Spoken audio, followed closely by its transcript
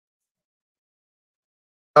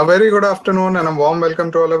A very good afternoon and a warm welcome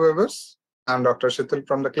to all our viewers. I'm Dr. Shithil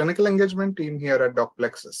from the Clinical Engagement team here at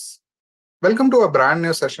DocPlexus. Welcome to a brand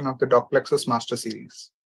new session of the DocPlexus Master Series.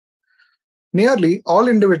 Nearly all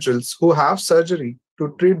individuals who have surgery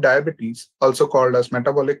to treat diabetes, also called as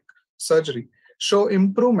metabolic surgery, show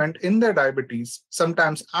improvement in their diabetes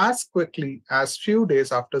sometimes as quickly as few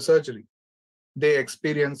days after surgery. They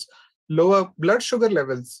experience lower blood sugar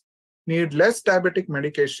levels, need less diabetic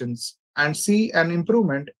medications, and see an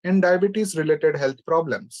improvement in diabetes related health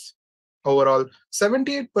problems. Overall,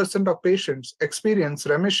 78% of patients experience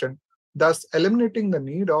remission, thus eliminating the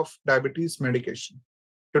need of diabetes medication.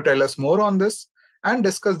 To tell us more on this and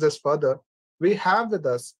discuss this further, we have with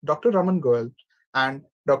us Dr. Raman Goel and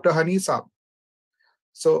Dr. Hani Saab.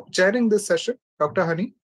 So, chairing this session, Dr.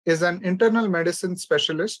 Hani is an internal medicine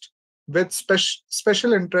specialist with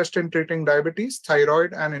special interest in treating diabetes,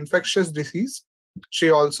 thyroid, and infectious disease. She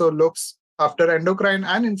also looks after endocrine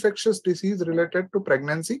and infectious disease related to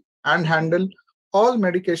pregnancy and handle all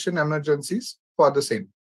medication emergencies for the same.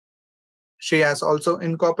 She has also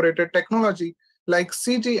incorporated technology like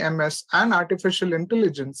CGMS and artificial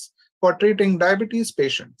intelligence for treating diabetes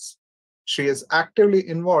patients. She is actively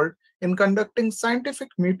involved in conducting scientific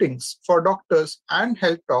meetings for doctors and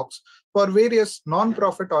health talks for various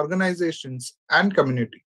non-profit organizations and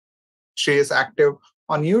community. She is active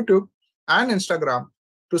on YouTube and Instagram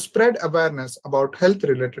to spread awareness about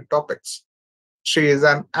health-related topics. She is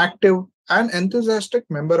an active and enthusiastic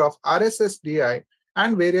member of RSSDI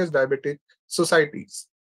and various diabetic societies.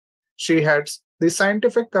 She heads the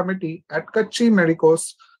scientific committee at Kutchi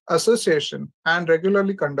Medicos Association and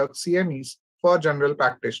regularly conducts CMEs for general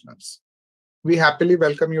practitioners. We happily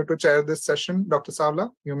welcome you to chair this session, Dr.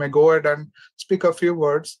 Savla. You may go ahead and speak a few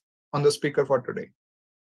words on the speaker for today.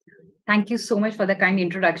 Thank you so much for the kind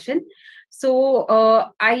introduction.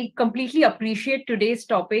 I completely appreciate today's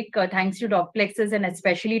topic. Thanks to DocPlexus and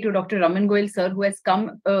especially to Dr. Raman Goel sir, who has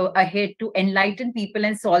come ahead to enlighten people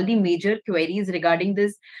and solve the major queries regarding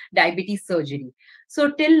this diabetes surgery.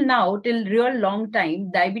 So till now, till real long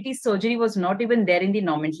time, diabetes surgery was not even there in the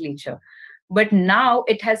nomenclature. But now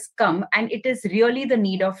it has come and it is really the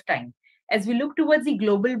need of time. As we look towards the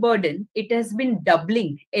global burden, it has been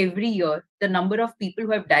doubling every year. The number of people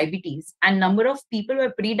who have diabetes and number of people who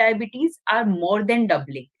have pre-diabetes are more than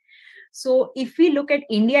doubling. So if we look at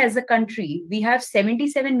India as a country, we have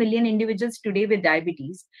 77 million individuals today with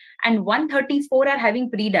diabetes and 134 are having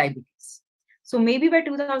pre-diabetes. So maybe by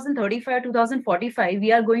 2035, 2045,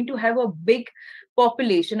 we are going to have a big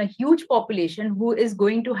population, a huge population who is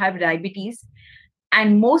going to have diabetes,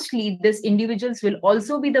 and mostly these individuals will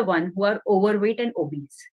also be the one who are overweight and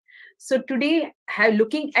obese. So today,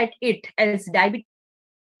 looking at it as diabetes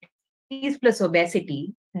plus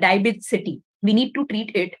obesity, diabesity, we need to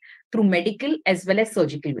treat it through medical as well as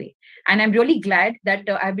surgical way. And I'm really glad that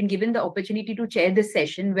I've been given the opportunity to chair this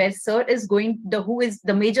session where sir is who is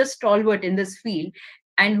the major stalwart in this field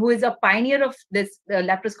and who is a pioneer of this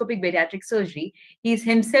laparoscopic bariatric surgery. He's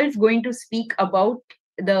himself going to speak about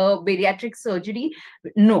the bariatric surgery.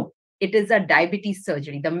 No, it is a diabetes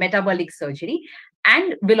surgery, the metabolic surgery,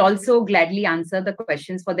 and will also gladly answer the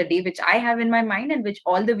questions for the day which I have in my mind and which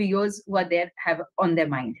all the viewers who are there have on their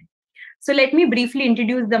mind. So let me briefly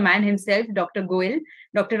introduce the man himself, Dr. Goel.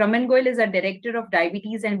 Dr. Raman Goel is a director of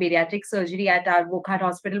diabetes and bariatric surgery at our Wockhardt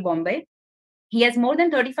Hospital, Bombay. He has more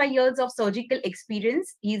than 35 years of surgical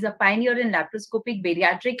experience. He is a pioneer in laparoscopic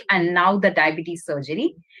bariatric and now the diabetes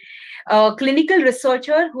surgery. A clinical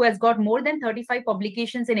researcher who has got more than 35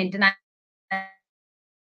 publications in international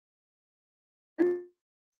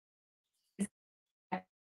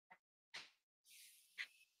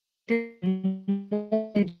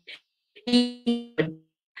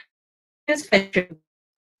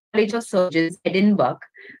College of Surgeons, Edinburgh,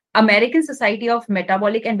 American Society of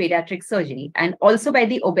Metabolic and Bariatric Surgery, and also by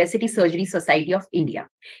the Obesity Surgery Society of India.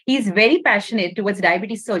 He is very passionate towards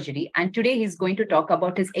diabetes surgery, and today he's going to talk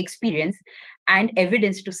about his experience and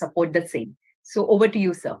evidence to support the same. So over to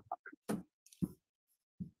you, sir.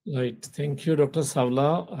 Right. Thank you, Dr.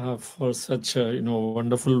 Savla, for such a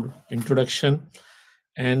wonderful introduction,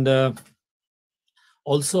 and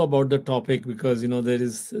also about the topic, because there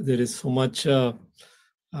is so much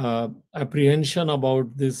apprehension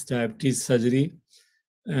about this diabetes surgery,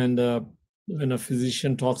 and when a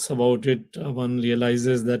physician talks about it, one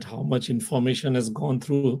realizes that how much information has gone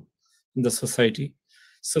through in the society.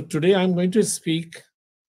 So today I'm going to speak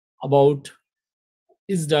about,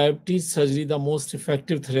 is diabetes surgery the most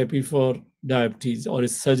effective therapy for diabetes, or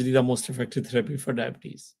is surgery the most effective therapy for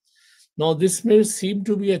diabetes? Now, this may seem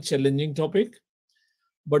to be a challenging topic,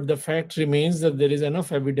 but the fact remains that there is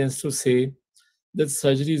enough evidence to say that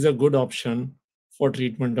surgery is a good option for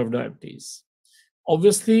treatment of diabetes.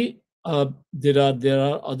 Obviously, there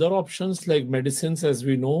are other options like medicines. As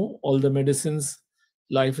we know, all the medicines,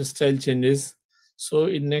 lifestyle changes. So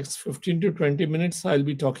in next 15 to 20 minutes, I'll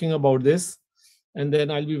be talking about this, and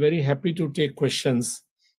then I'll be very happy to take questions,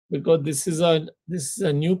 because this is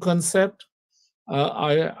a new concept.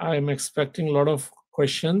 I am expecting a lot of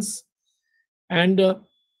questions, and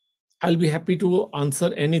I'll be happy to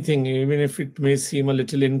answer anything, even if it may seem a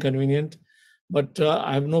little inconvenient. But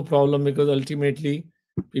I have no problem, because ultimately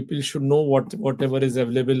people should know whatever is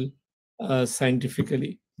available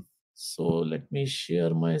scientifically. So let me share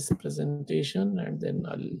my presentation, and then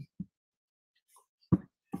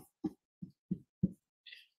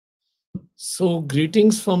So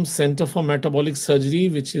greetings from Center for Metabolic Surgery,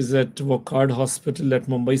 which is at Wockhardt Hospital at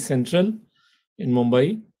Mumbai Central in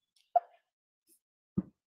Mumbai.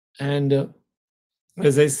 And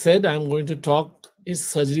as I said, I'm going to talk, is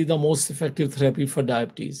surgery the most effective therapy for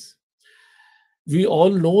diabetes? We all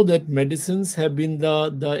know that medicines have been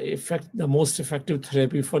the most effective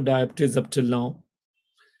therapy for diabetes up till now.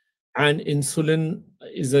 And insulin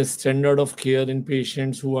is a standard of care in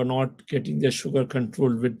patients who are not getting their sugar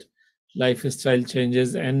controlled with lifestyle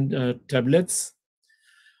changes and tablets.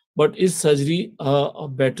 But is surgery a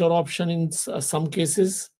better option in some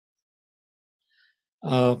cases?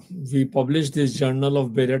 We published this Journal of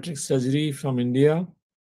Bariatric Surgery from India.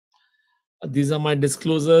 These are my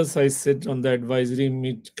disclosures. I sit on the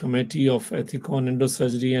advisory committee of Ethicon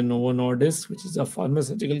Endosurgery and Novo Nordisk, which is a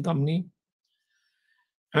pharmaceutical company.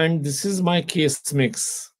 And this is my case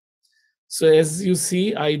mix. So as you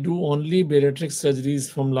see, I do only bariatric surgeries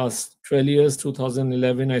from last 12 years,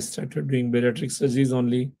 2011, I started doing bariatric surgeries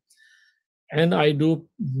only. And I do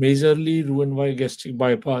majorly Roux-en-Y gastric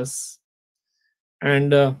bypass.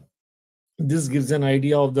 And this gives an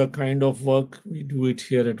idea of the kind of work we do it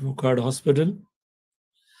here at Wockhardt Hospital.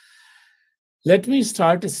 Let me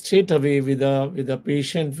start straight away with a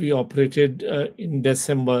patient we operated in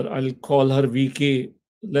December. I'll call her VK.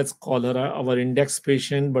 Let's call her our index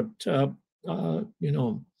patient, but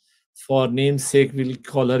for namesake, we'll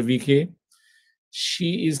call her VK.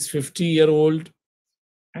 She is 50-year-old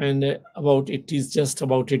and just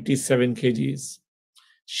about 87 kgs.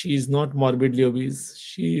 She is not morbidly obese.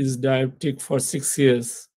 She is diabetic for 6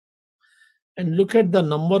 years. And look at the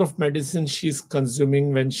number of medicines she's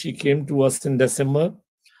consuming. When she came to us in December,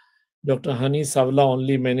 Dr. Hani Savla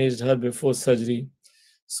only managed her before surgery.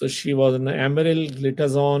 So she was on Amaryl,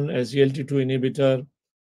 Glitazone, SGLT2 inhibitor,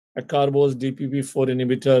 Acarbose, DPP4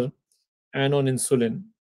 inhibitor, and on insulin.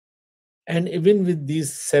 And even with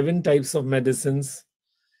these 7 types of medicines,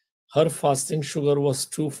 her fasting sugar was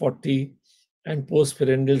 240 and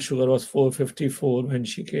postprandial sugar was 454 when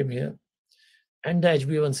she came here. And the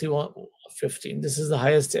HbA1c was 15. This is the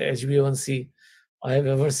highest HbA1c I have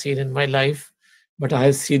ever seen in my life, but I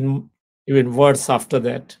have seen even worse after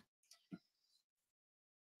that.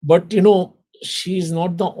 But she is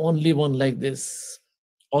not the only one like this.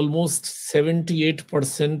 Almost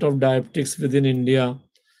 78% of diabetics within India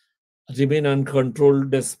remain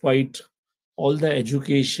uncontrolled despite all the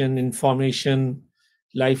education, information,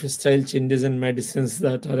 lifestyle changes and medicines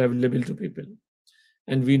that are available to people.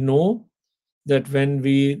 And we know that when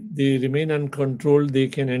they remain uncontrolled, they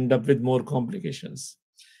can end up with more complications.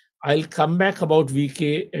 I'll come back about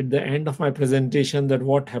VK at the end of my presentation, that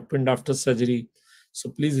what happened after surgery. So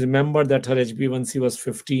please remember that her HbA1c was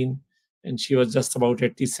 15 and she was just about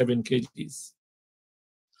 87 kgs.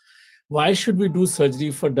 Why should we do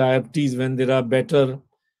surgery for diabetes when there are better,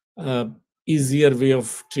 easier way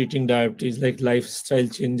of treating diabetes, like lifestyle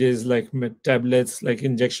changes, like tablets, like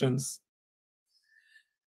injections?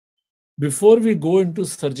 Before we go into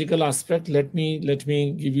surgical aspect, let me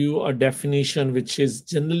give you a definition which is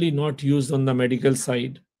generally not used on the medical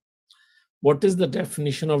side. What is the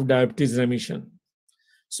definition of diabetes remission?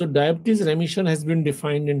 So diabetes remission has been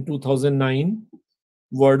defined in 2009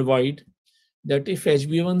 worldwide, that if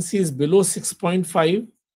HbA1c is below 6.5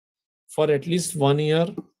 for at least 1 year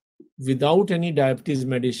without any diabetes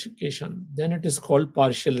medication, then it is called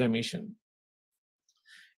partial remission.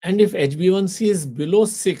 And if HbA1c is below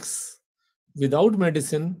 6 without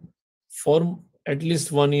medicine for at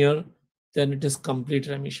least 1 year, then it is complete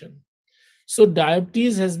remission. So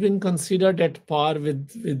diabetes has been considered at par with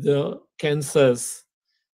the cancers,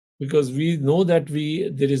 because we know that we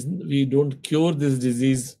don't cure this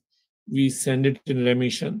disease, we send it in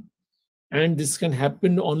remission. And this can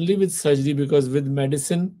happen only with surgery, because with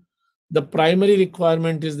medicine, the primary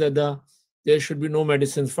requirement is that there should be no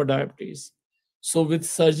medicines for diabetes. So with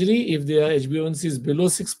surgery, if their HbA1c is below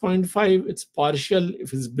 6.5, it's partial.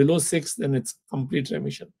 If it's below 6, then it's complete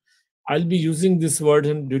remission. I'll be using this word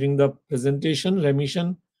during the presentation,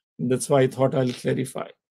 remission. That's why I thought I'll clarify.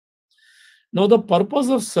 Now, the purpose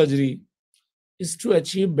of surgery is to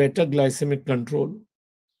achieve better glycemic control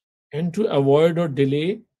and to avoid or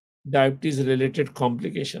delay diabetes-related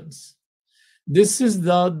complications. This is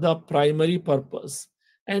the primary purpose.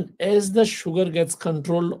 And as the sugar gets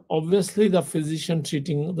controlled, obviously the physician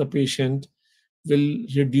treating the patient will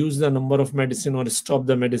reduce the number of medicine or stop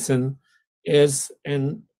the medicine as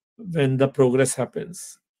and when the progress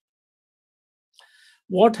happens.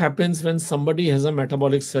 What happens when somebody has a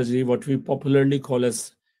metabolic surgery, what we popularly call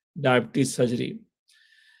as diabetes surgery?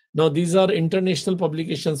 Now, these are international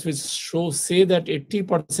publications which say that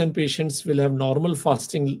 80% patients will have normal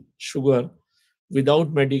fasting sugar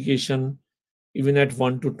without medication, even at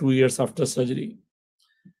 1 to 2 years after surgery.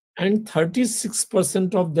 And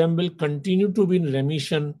 36% of them will continue to be in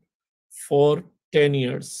remission for 10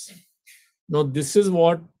 years. Now, this is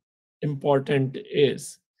what important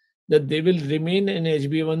is, that they will remain in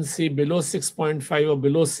HbA1c below 6.5 or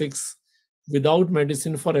below 6 without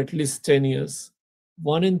medicine for at least 10 years.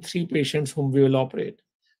 1 in 3 patients whom we will operate,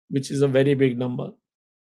 which is a very big number.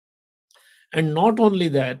 And not only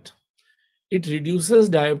that, it reduces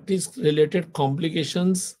diabetes-related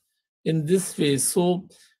complications in this way. So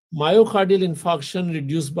myocardial infarction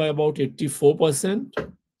reduced by about 84%,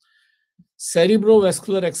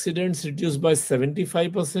 cerebrovascular accidents reduced by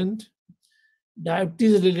 75%,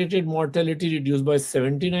 diabetes-related mortality reduced by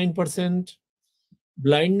 79%,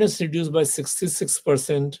 blindness reduced by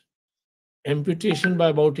 66%, amputation by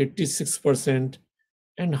about 86%,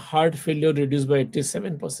 and heart failure reduced by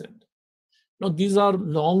 87%. Now, these are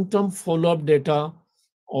long-term follow-up data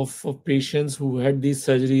of patients who had these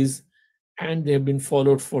surgeries, and they have been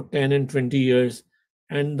followed for 10 and 20 years,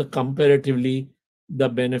 and comparatively, the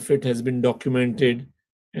benefit has been documented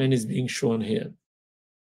and is being shown here.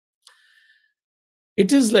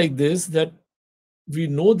 It is like this, that we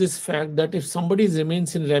know this fact that if somebody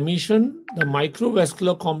remains in remission, the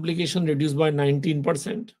microvascular complication reduced by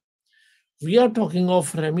 19%. We are talking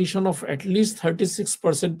of remission of at least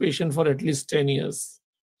 36% patient for at least 10 years.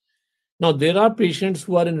 Now, there are patients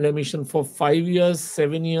who are in remission for 5 years,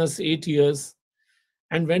 7 years, 8 years.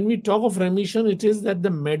 And when we talk of remission, it is that the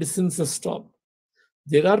medicines are stopped.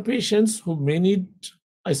 There are patients who may need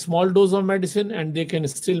a small dose of medicine and they can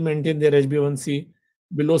still maintain their HbA1c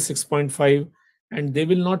below 6.5, and they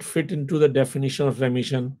will not fit into the definition of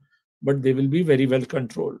remission, but they will be very well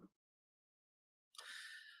controlled.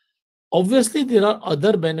 Obviously, there are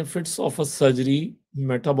other benefits of a surgery,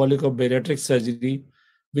 metabolic or bariatric surgery,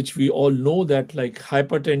 which we all know that, like,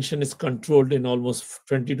 hypertension is controlled in almost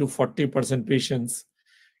 20 to 40% patients,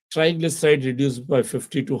 triglyceride reduced by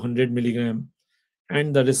 50 to 100 milligram,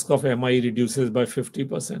 and the risk of MI reduces by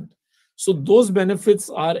 50%. So those benefits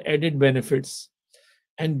are added benefits.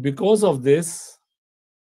 And because of this,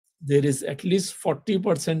 there is at least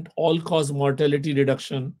 40% all-cause mortality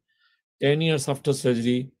reduction 10 years after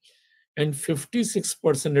surgery, and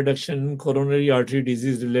 56% reduction in coronary artery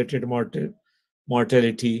disease-related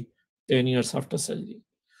mortality 10 years after surgery.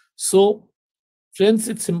 So, friends,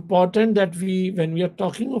 it's important that when we are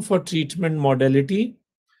talking of a treatment modality,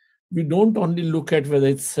 we don't only look at whether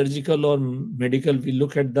it's surgical or medical, we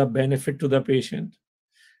look at the benefit to the patient.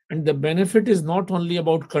 And the benefit is not only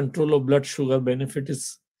about control of blood sugar, benefit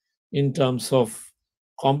is in terms of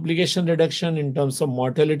complication reduction, in terms of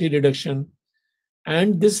mortality reduction,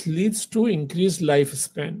 and this leads to increased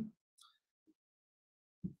lifespan.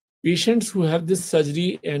 Patients who have this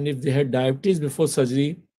surgery, and if they had diabetes before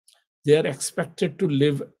surgery, they are expected to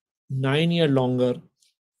live 9 years longer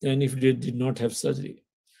than if they did not have surgery.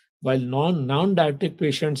 While non-diabetic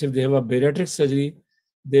patients, if they have a bariatric surgery,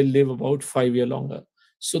 they live about 5 years longer.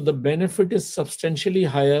 So the benefit is substantially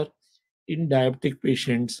higher in diabetic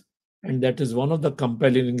patients, and that is one of the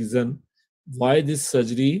compelling reasons why this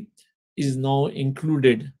surgery is now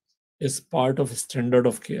included as part of standard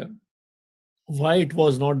of care. Why it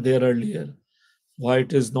was not there earlier, why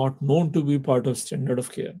it is not known to be part of standard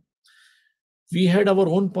of care. We had our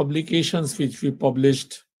own publications which we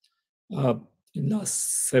published in the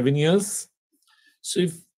last 7 years. So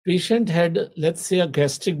if patient had, let's say, a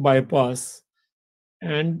gastric bypass,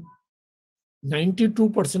 and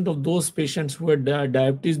 92% of those patients who had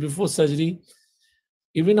diabetes before surgery,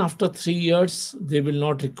 even after 3 years, they will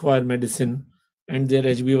not require medicine and their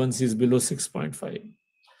HbA1c is below 6.5.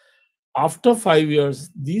 After 5 years,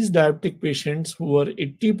 these diabetic patients who are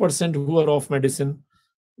 80% who are off medicine,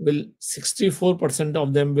 64%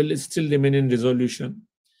 of them will still remain in resolution.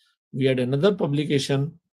 We had another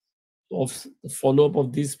publication of the follow-up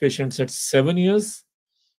of these patients at 7 years,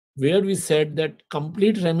 where we said that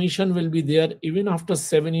complete remission will be there even after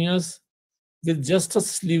 7 years with just a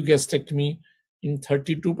sleeve gastrectomy in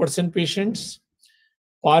 32% patients.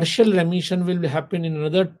 Partial remission will happen in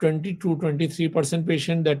another 20 to 23%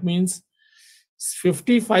 patient. That means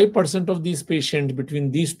 55% of these patients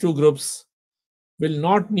between these two groups will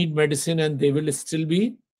not need medicine and they will still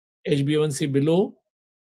be HbA1c below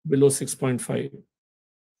 6.5.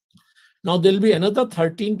 Now there will be another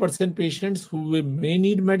 13% patients who may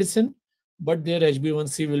need medicine, but their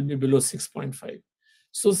HbA1c will be below 6.5.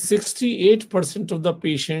 So 68% of the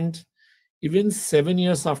patients, even 7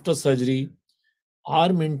 years after surgery,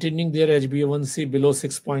 are maintaining their HbA1c below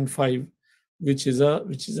 6.5, which is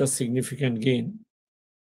a significant gain.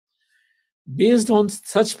 Based on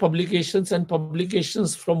such publications and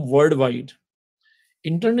publications from worldwide,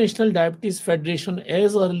 International Diabetes Federation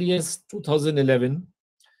as early as 2011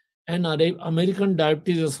 and American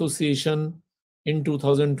Diabetes Association in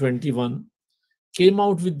 2021 came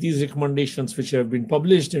out with these recommendations, which have been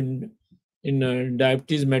published in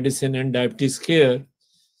diabetes medicine and diabetes care,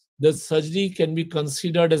 that surgery can be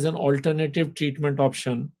considered as an alternative treatment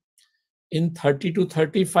option in 30 to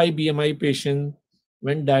 35 BMI patients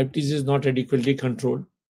when diabetes is not adequately controlled.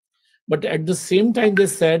 But at the same time, they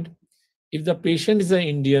said, if the patient is an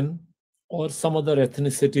Indian or some other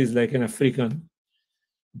ethnicities like an African,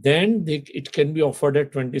 then it can be offered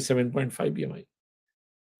at 27.5 BMI.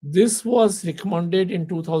 This was recommended in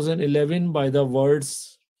 2011 by the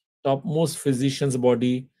world's topmost physicians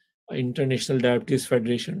body, International Diabetes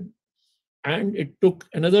Federation. And it took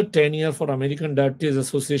another 10 years for American Diabetes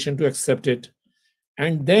Association to accept it.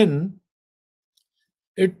 And then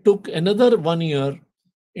it took another 1 year.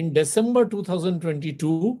 In December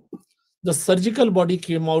 2022, the surgical body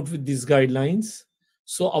came out with these guidelines.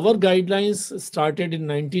 So our guidelines started in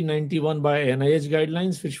 1991 by NIH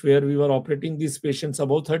guidelines, where we were operating these patients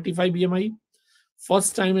above 35 BMI.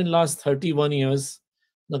 First time in last 31 years,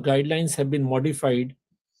 the guidelines have been modified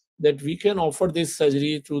that we can offer this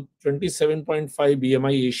surgery to 27.5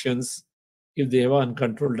 BMI Asians if they have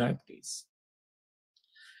uncontrolled diabetes.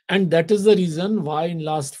 And that is the reason why in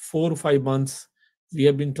last 4 or 5 months, we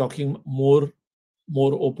have been talking more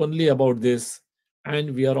openly about this.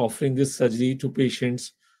 And we are offering this surgery to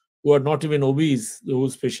patients who are not even obese,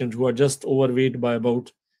 those patients who are just overweight by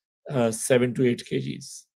about 7 to 8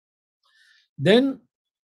 kgs. Then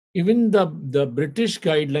even the British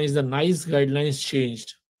guidelines, the NICE guidelines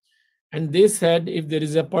changed. And they said if there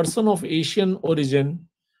is a person of Asian origin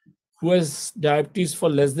who has diabetes for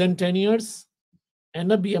less than 10 years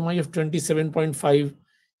and a BMI of 27.5,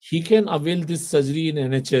 he can avail this surgery in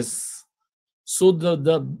NHS. So the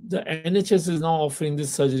NHS is now offering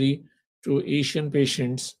this surgery to Asian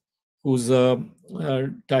patients whose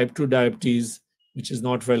type 2 diabetes, which is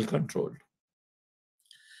not well controlled.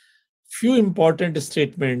 Few important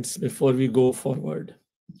statements before we go forward.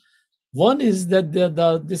 One is that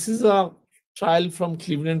this is a trial from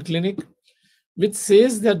Cleveland Clinic, which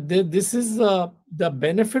says that this is the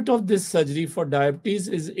benefit of this surgery for diabetes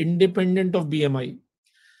is independent of BMI.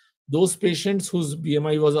 Those patients whose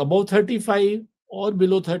BMI was above 35 or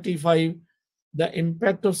below 35, the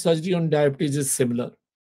impact of surgery on diabetes is similar.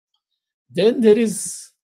 Then there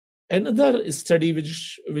is another study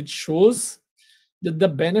which shows that the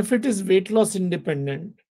benefit is weight loss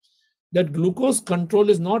independent, that glucose control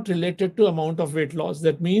is not related to amount of weight loss.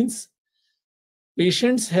 That means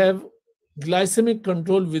patients have glycemic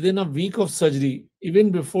control within a week of surgery,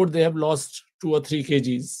 even before they have lost 2 or 3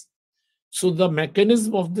 kgs. So the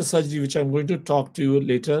mechanism of the surgery, which I'm going to talk to you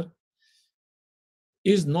later,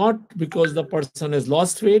 is not because the person has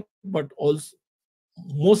lost weight, but also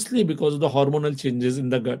mostly because of the hormonal changes in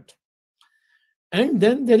the gut. And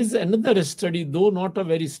then there is another study, though not a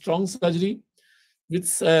very strong study, which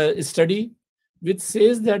says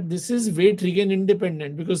that this is weight regain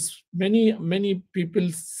independent, because many people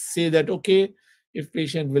say that, okay, if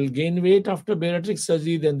patient will gain weight after bariatric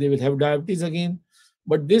surgery, then they will have diabetes again.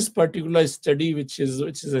 But this particular study, which is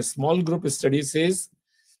a small group study, says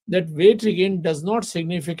that weight regain does not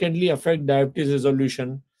significantly affect diabetes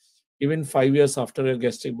resolution even 5 years after a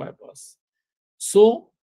gastric bypass. So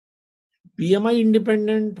BMI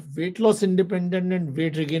independent, weight loss independent, and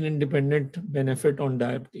weight regain independent benefit on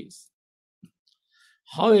diabetes.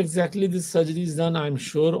 How exactly this surgery is done, I'm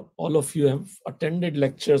sure all of you have attended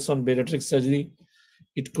lectures on bariatric surgery.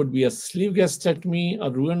 It could be a sleeve gastrectomy, a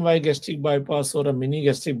Roux-en-Y gastric bypass, or a mini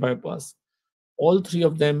gastric bypass. All three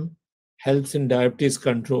of them helps in diabetes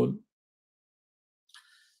control.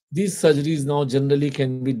 These surgeries now generally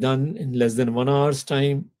can be done in less than 1 hour's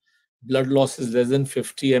time. blood loss is less than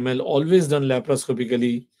 50 ml, always done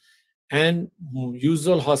laparoscopically, and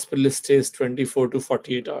usual hospital stay is 24 to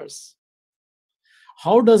 48 hours.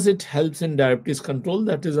 How does it help in diabetes control?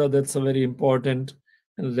 That's a very important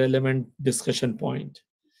and relevant discussion point.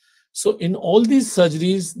 So in all these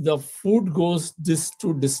surgeries, the food goes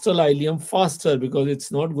to distal ileum faster because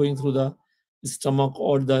it's not going through the stomach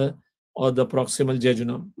or the proximal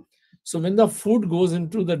jejunum. So when the food goes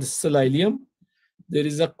into the distal ileum, there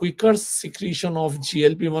is a quicker secretion of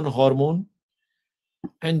GLP-1 hormone,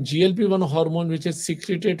 and GLP-1 hormone, which is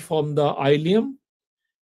secreted from the ileum,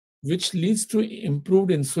 which leads to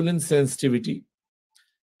improved insulin sensitivity.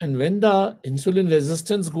 And when the insulin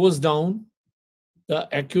resistance goes down, the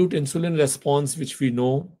acute insulin response, which we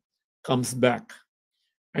know, comes back.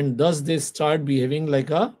 And thus they start behaving like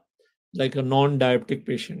a non-diabetic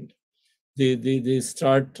patient. They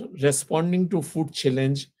start responding to food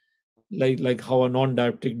challenge like how a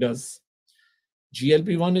non-diabetic does.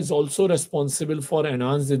 GLP-1 is also responsible for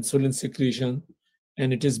enhanced insulin secretion,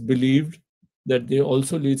 and it is believed that they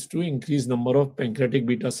also leads to increased number of pancreatic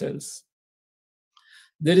beta cells.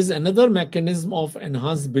 There is another mechanism of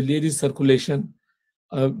enhanced biliary circulation,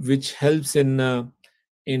 which helps in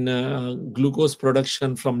glucose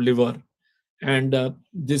production from liver, and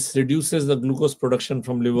this reduces the glucose production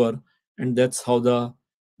from liver, and that's how the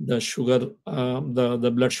sugar,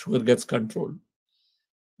 the blood sugar gets controlled.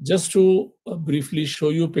 Just to briefly show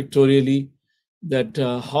you pictorially that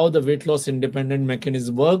how the weight loss independent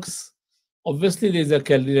mechanism works. Obviously, there is a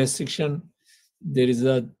calorie restriction. There is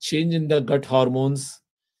a change in the gut hormones.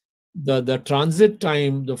 The transit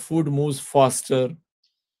time, the food moves faster.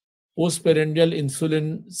 Postprandial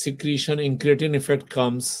insulin secretion, incretin effect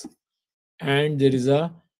comes, and there is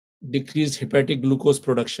a decreased hepatic glucose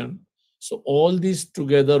production. So all these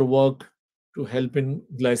together work to help in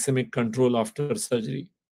glycemic control after surgery.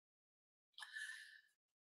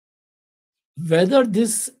 Whether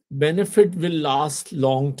this benefit will last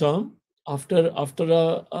long term after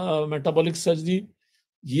a metabolic surgery,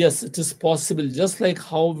 yes, it is possible. Just like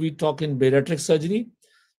how we talk in bariatric surgery,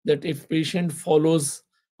 that if patient follows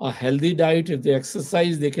a healthy diet, if they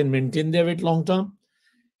exercise, they can maintain their weight long term.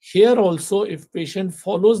 Here also, if patient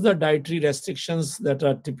follows the dietary restrictions that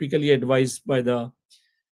are typically advised by the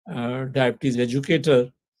diabetes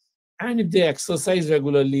educator, and if they exercise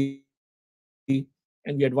regularly,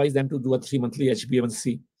 and we advise them to do a 3-monthly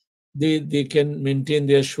HbA1c, they can maintain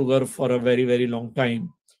their sugar for a very, very long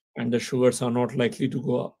time, and the sugars are not likely to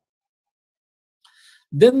go up.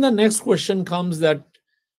 Then the next question comes that,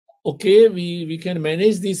 okay, we can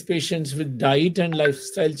manage these patients with diet and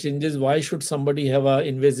lifestyle changes. Why should somebody have an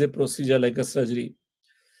invasive procedure like a surgery?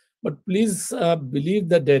 But please believe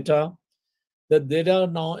the data that there are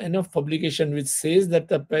now enough publication which says that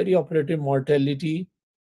the perioperative mortality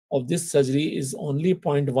of this surgery is only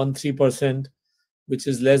 0.13%, which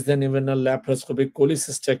is less than even a laparoscopic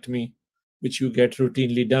cholecystectomy, which you get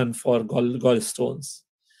routinely done for gallstones.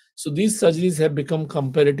 So these surgeries have become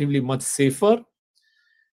comparatively much safer,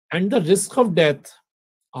 and the risk of death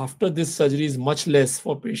after this surgery is much less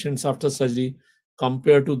for patients after surgery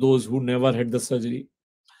compared to those who never had the surgery.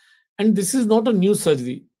 And this is not a new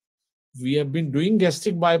surgery. We have been doing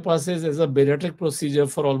gastric bypasses as a bariatric procedure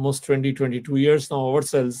for almost 22 years now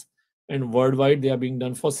ourselves, and worldwide they are being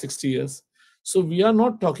done for 60 years. So we are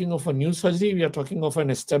not talking of a new surgery, we are talking of an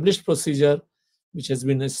established procedure which has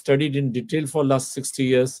been studied in detail for last 60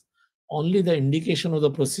 years. Only the indication of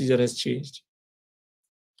the procedure has changed.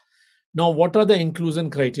 Now, what are the inclusion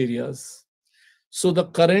criteria? So the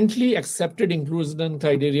currently accepted inclusion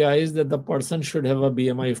criteria is that the person should have a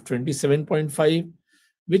BMI of 27.5,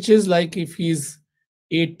 which is like if he's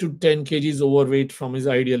 8 to 10 kgs overweight from his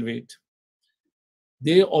ideal weight.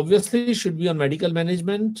 They obviously should be on medical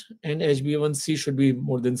management, and HbA1c should be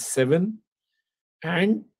more than 7,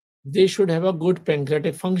 and they should have a good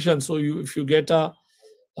pancreatic function. So if you get a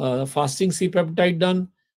fasting C-peptide done,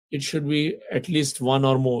 it should be at least 1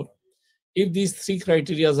 or more. If these 3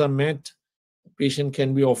 criteria are met, the patient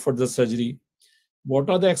can be offered the surgery. What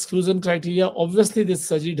are the exclusion criteria? Obviously, this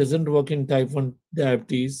surgery doesn't work in type 1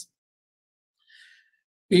 diabetes.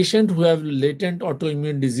 Patient who have latent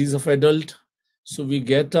autoimmune disease of adult, so we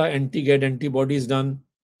get anti-GAD antibodies done.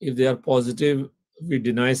 If they are positive, we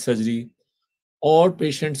deny surgery. Or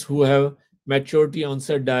patients who have maturity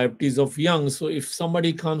onset diabetes of young. So if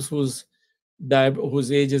somebody comes whose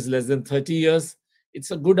age is less than 30 years,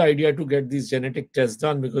 it's a good idea to get these genetic tests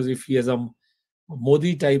done, because if he has a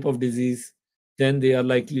Modi type of disease, then they are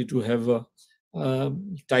likely to have a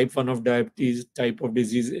type 1 of diabetes type of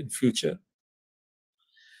disease in future.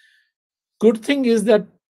 Good thing is that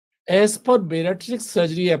As per bariatric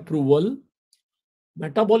surgery approval,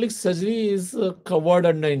 metabolic surgery is covered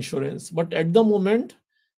under insurance. But at the moment,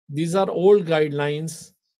 these are old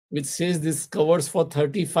guidelines which says this covers for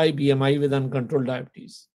 35 BMI with uncontrolled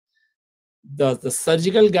diabetes. The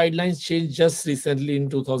surgical guidelines changed just recently in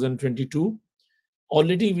 2022.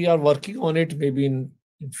 Already we are working on it. Maybe in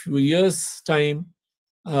a few years' time,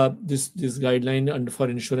 this guideline and for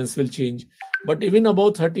insurance will change. But even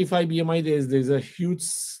about 35 BMI, there's a huge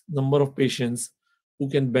number of patients who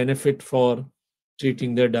can benefit for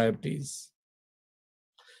treating their diabetes.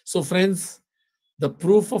 So friends, the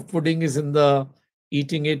proof of pudding is in the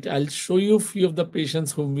eating it. I'll show you a few of the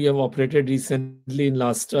patients whom we have operated recently in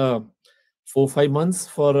last 4-5 months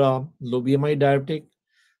for low BMI diabetic.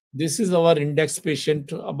 This is our index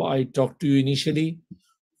patient I talked to you initially,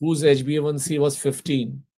 whose HbA1c was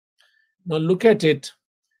 15. Now look at it.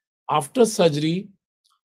 After surgery,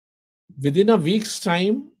 within a week's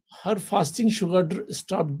time, her fasting sugar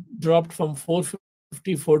dropped from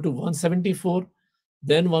 454 to 174,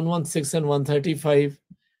 then 116 and 135,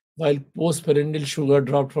 while postprandial sugar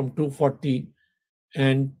dropped from 240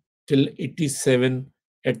 and till 87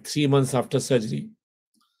 at 3 months after surgery.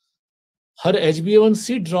 Her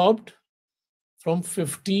HbA1c dropped from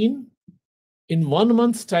 15 in 1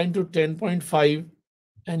 month's time to 10.5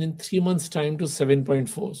 and in 3 months' time to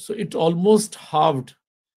 7.4. So it almost halved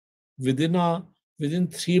within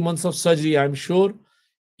 3 months of surgery. I'm sure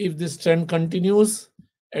if this trend continues,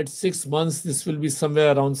 at 6 months, this will be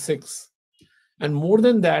somewhere around 6. And more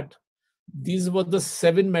than that, these were the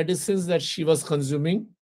 7 medicines that she was consuming.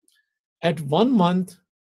 At 1 month,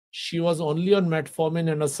 she was only on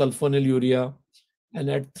metformin and a sulfonylurea. And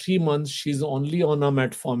at 3 months, she's only on a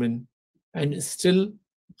metformin. And still,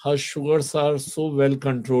 her sugars are so well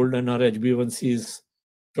controlled and her HbA1c is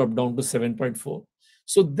dropped down to 7.4.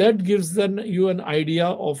 So that gives you an idea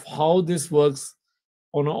of how this works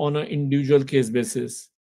on an individual case basis.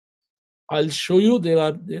 I'll show you there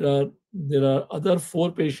are other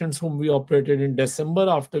 4 patients whom we operated in December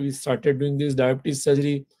after we started doing this diabetes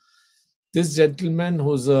surgery. This gentleman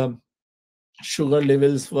whose sugar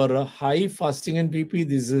levels were high, fasting and PP.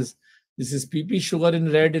 This is PP sugar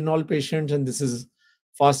in red in all patients, and this is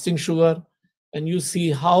fasting sugar. And you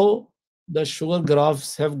see how the sugar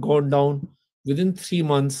graphs have gone down within 3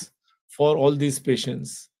 months for all these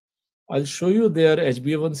patients. I'll show you their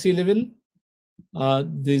HbA1c level.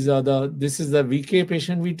 This is the VK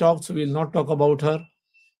patient we talked, so we'll not talk about her.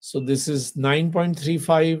 So this is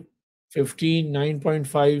 9.35, 15,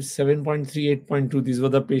 9.5, 7.3, 8.2. These were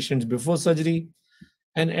the patients before surgery.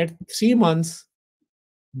 And at 3 months,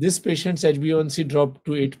 this patient's HbA1c dropped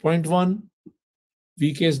to 8.1.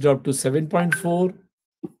 VK's dropped to 7.4.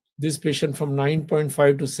 This patient from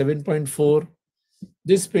 9.5 to 7.4.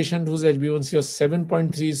 This patient whose HbA1c was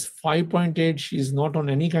 7.3 is 5.8. She is not on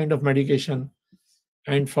any kind of medication.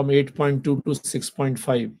 And from 8.2 to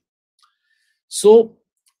 6.5. So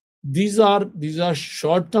these are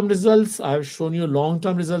short-term results. I have shown you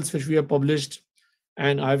long-term results which we have published,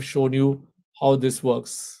 and I've shown you how this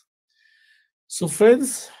works. So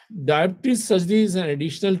friends, diabetes surgery is an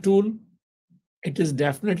additional tool. It is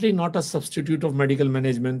definitely not a substitute of medical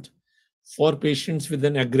management for patients with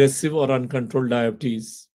an aggressive or uncontrolled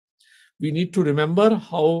diabetes. We need to remember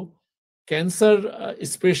how cancer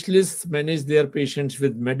specialists manage their patients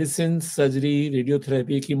with medicine, surgery,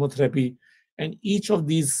 radiotherapy, chemotherapy, and each of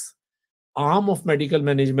these arm of medical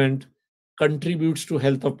management contributes to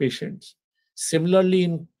health of patients. Similarly,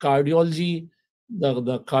 in cardiology,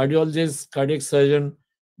 the cardiologist, cardiac surgeon,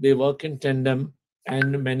 they work in tandem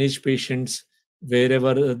and manage patients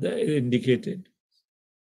wherever indicated.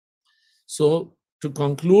 So to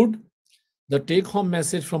conclude, the take-home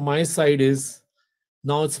message from my side is,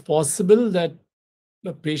 now it's possible that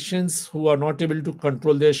the patients who are not able to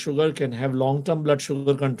control their sugar can have long-term blood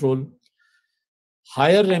sugar control.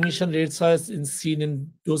 Higher remission rates are seen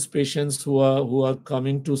in those patients who are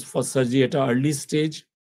coming for surgery at an early stage.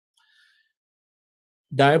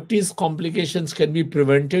 Diabetes complications can be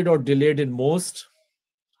prevented or delayed in most.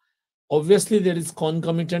 Obviously, there is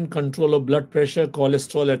concomitant control of blood pressure,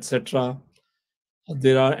 cholesterol, etc.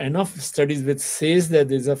 There are enough studies which says that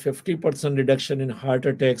there's a 50% reduction in heart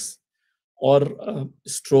attacks or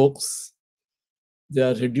strokes.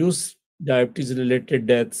 There are reduced diabetes-related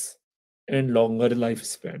deaths and longer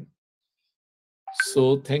lifespan.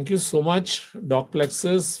 So thank you so much, Doc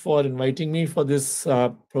Plexus, for inviting me for this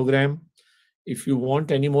program. If you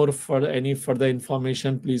want any further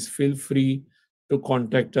information, please feel free to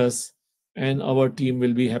contact us, and our team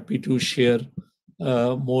will be happy to share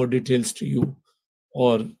more details to you.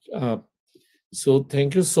 Or So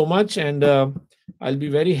thank you so much. And I'll be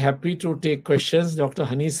very happy to take questions. Dr.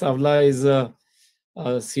 Hani Savla is a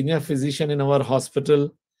senior physician in our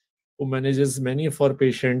hospital who manages many of our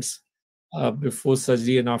patients before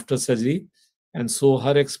surgery and after surgery. And so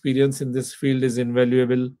her experience in this field is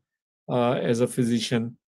invaluable as a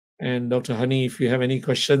physician. And Dr. Hani, if you have any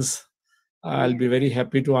questions, I'll be very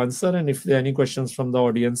happy to answer. And if there are any questions from the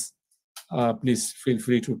audience, please feel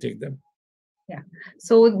free to take them. Yeah.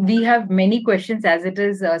 So we have many questions as it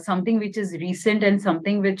is something which is recent and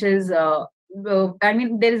something which is, I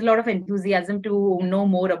mean, there is a lot of enthusiasm to know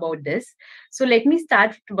more about this. So let me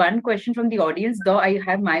start with one question from the audience, though I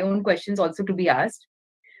have my own questions also to be asked.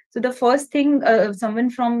 So the first thing someone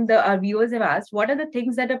from our viewers have asked, what are the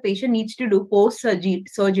things that a patient needs to do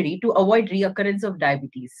post-surgery to avoid reoccurrence of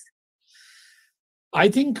diabetes? I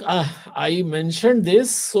think I mentioned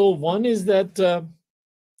this. So one is that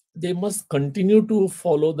they must continue to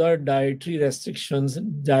follow the dietary restrictions,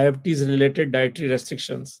 diabetes-related dietary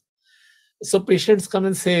restrictions. So patients come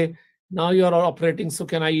and say, now you are operating, so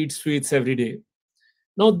can I eat sweets every day?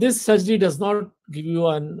 Now, this surgery does not give you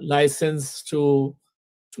a license to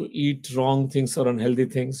eat wrong things or unhealthy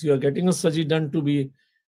things. You are getting a surgery done to be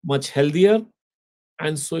much healthier.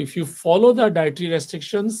 And so if you follow the dietary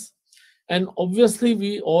restrictions, and obviously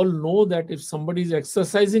we all know that if somebody is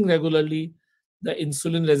exercising regularly, the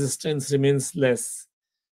insulin resistance remains less.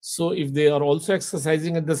 So if they are also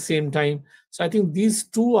exercising at the same time, so I think these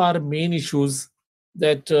two are main issues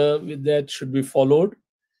that that should be followed.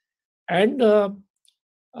 And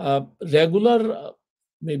regular,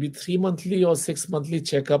 maybe 3 monthly or 6 monthly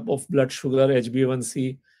checkup of blood sugar,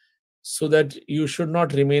 HbA1c, so that you should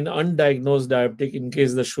not remain undiagnosed diabetic in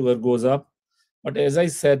case the sugar goes up. But as I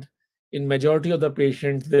said, in majority of the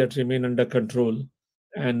patients, that remain under control,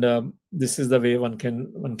 and this is the way one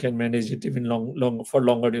can manage it even for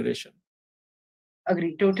longer duration.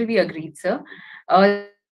 Agreed, totally agreed, sir.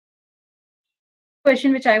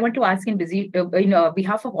 Question which I want to ask in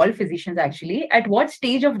behalf of all physicians actually, at what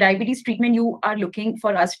stage of diabetes treatment you are looking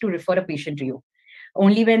for us to refer a patient to you?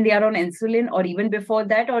 Only when they are on insulin or even before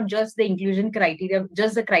that, or just the inclusion criteria,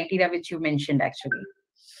 just the criteria which you mentioned actually?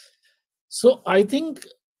 So I think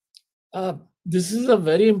this is a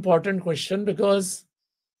very important question because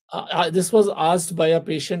this was asked by a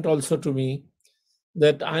patient also to me,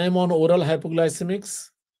 that I am on oral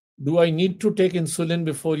hypoglycemics. Do I need to take insulin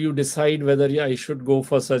before you decide whether I should go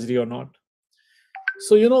for surgery or not?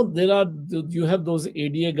 So, you have those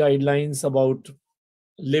ADA guidelines about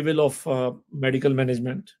level of medical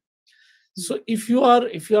management. So if you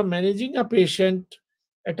are managing a patient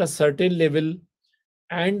at a certain level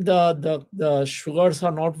and the sugars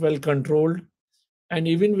are not well controlled, and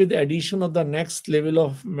even with the addition of the next level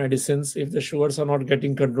of medicines, if the sugars are not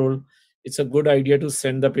getting controlled, it's a good idea to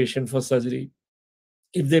send the patient for surgery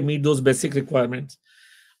if they meet those basic requirements.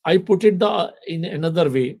 I put it in another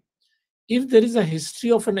way. If there is a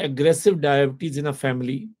history of an aggressive diabetes in a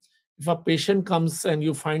family, if a patient comes and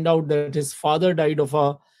you find out that his father died of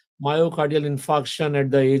a myocardial infarction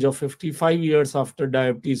at the age of 55 years after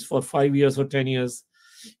diabetes for 5 years or 10 years,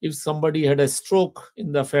 if somebody had a stroke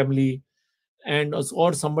in the family,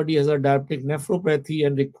 or somebody has a diabetic nephropathy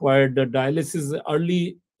and required dialysis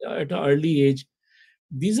at an early age,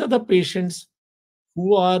 these are the patients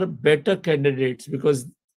who are better candidates, because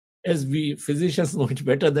as we physicians know it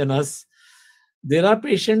better than us, there are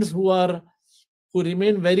patients who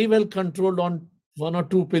remain very well controlled on 1 or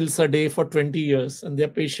 2 pills a day for 20 years, and there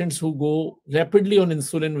are patients who go rapidly on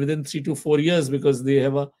insulin within 3 to 4 years because they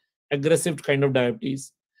have a aggressive kind of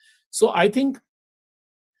diabetes. So I think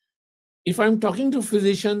if I'm talking to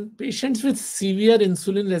physician, patients with severe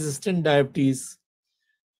insulin resistant diabetes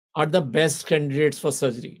are the best candidates for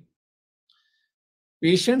surgery.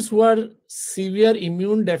 Patients who are severe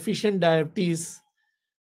immune deficient diabetes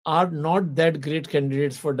are not that great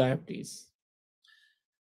candidates for diabetes.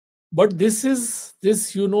 But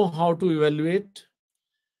this you know how to evaluate.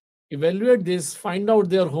 Evaluate this, find out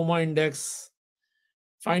their HOMA index,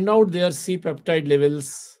 find out their C-peptide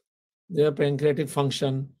levels, their pancreatic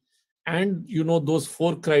function, and those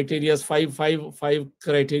 4 criteria, five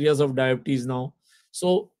criteria of diabetes now.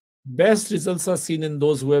 So best results are seen in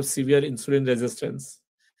those who have severe insulin resistance.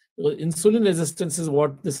 So insulin resistance is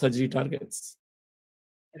what the surgery targets.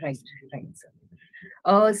 Right, sir.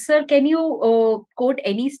 Sir, can you quote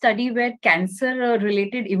any study where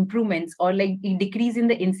cancer-related improvements or like a decrease in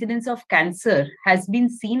the incidence of cancer has been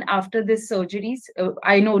seen after this surgeries?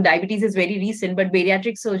 I know diabetes is very recent, but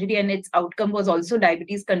bariatric surgery and its outcome was also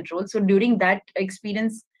diabetes control. So during that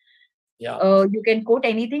experience, Yeah. You can quote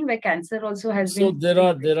anything where cancer also has So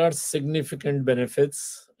been. there are significant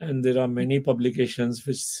benefits, and there are many publications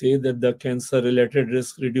which say that the cancer-related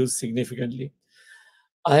risk reduced significantly.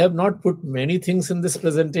 I have not put many things in this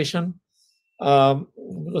presentation,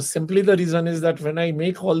 because simply the reason is that when I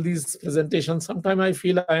make all these presentations, sometimes I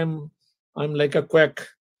feel I'm like a quack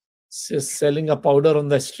selling a powder on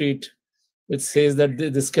the street, which says that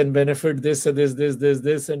this can benefit this,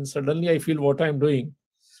 and suddenly I feel what I'm doing.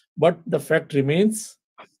 But the fact remains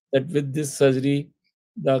that with this surgery,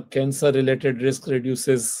 the cancer-related risk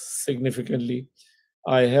reduces significantly.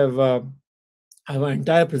 I have an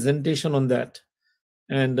entire presentation on that,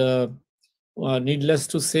 and needless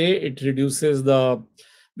to say, it reduces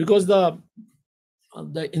because the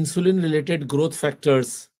insulin-related growth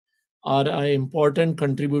factors are an important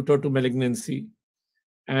contributor to malignancy.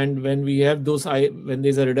 And when we have when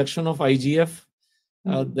there's a reduction of IGF,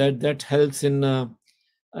 that helps in the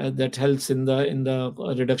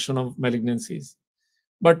reduction of malignancies.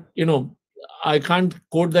 But I can't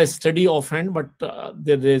quote the study offhand, but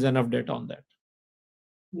there is enough data on that.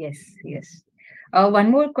 Yes, yes.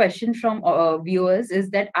 One more question from viewers is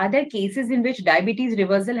that are there cases in which diabetes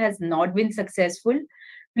reversal has not been successful?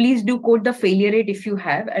 Please do quote the failure rate if you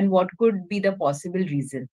have, and what could be the possible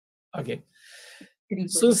reason? Okay. 3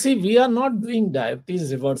 So questions. see, we are not doing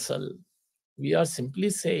diabetes reversal. We are simply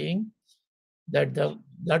saying that the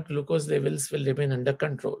blood glucose levels will remain under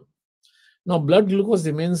control. Now, blood glucose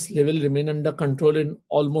level remain under control in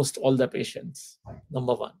almost all the patients.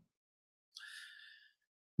 Number one.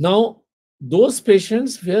 Now, those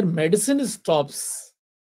patients where medicine stops,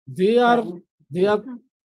 they are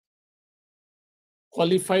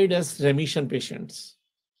qualified as remission patients.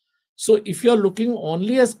 So if you are looking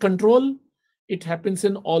only as control, it happens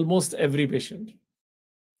in almost every patient.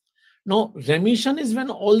 Now, remission is when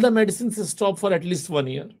all the medicines stop for at least 1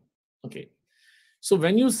 year. Okay. So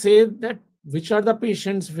when you say that which are the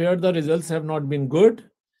patients where the results have not been good,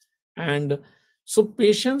 and so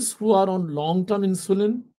patients who are on long-term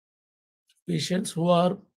insulin, patients who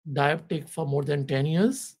are diabetic for more than 10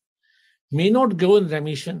 years may not go in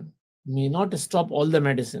remission, may not stop all the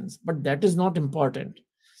medicines, but that is not important.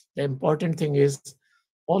 The important thing is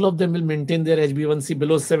all of them will maintain their HbA1c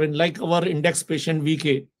below 7, like our index patient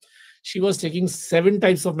VK. She was taking 7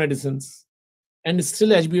 types of medicines and still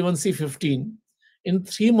HbA1c 15. In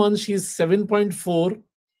 3 months, she is 7.4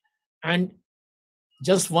 and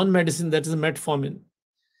just one medicine, that is metformin.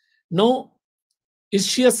 Now, is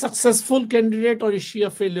she a successful candidate or is she a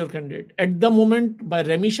failure candidate? At the moment, by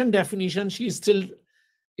remission definition, she still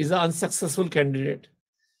is an unsuccessful candidate.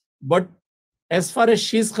 But as far as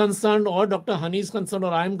she's concerned, or Dr. Hani is concerned,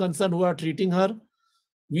 or I'm concerned, who are treating her,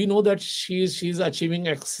 we know that she's achieving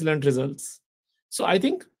excellent results. So I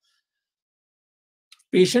think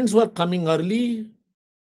patients who are coming early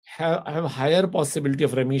have higher possibility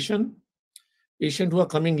of remission. Patients who are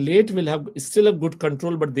coming late will have still a good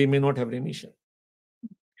control, but they may not have remission.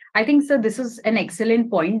 I think, sir, this is an excellent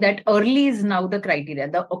point that early is now the criteria.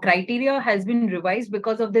 The criteria has been revised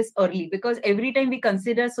because of this early, because every time we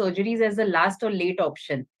consider surgeries as a last or late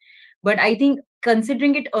option. But I think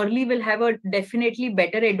considering it early will have a definitely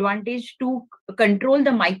better advantage to control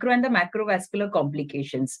the micro and the macrovascular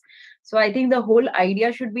complications. So I think the whole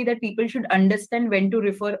idea should be that people should understand when to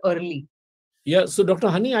refer early. Yeah, so Dr.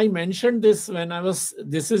 Hani, I mentioned this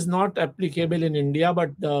this is not applicable in India, but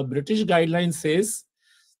the British guideline says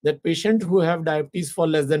that patients who have diabetes for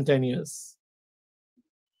less than 10 years.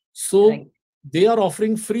 So Right. they are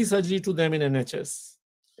offering free surgery to them in NHS.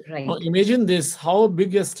 Right. Now imagine this, how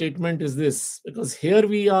big a statement is this? Because here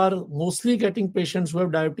we are mostly getting patients who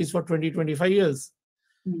have diabetes for 20, 25 years.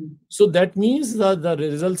 So that means that the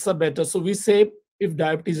results are better. So we say if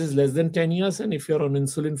diabetes is less than 10 years and if you're on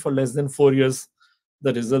insulin for less than 4 years,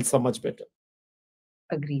 the results are much better.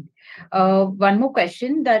 Agreed. One more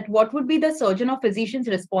question, that what would be the surgeon or physician's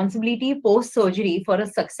responsibility post-surgery for a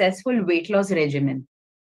successful weight loss regimen?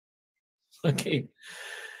 Okay.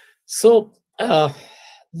 So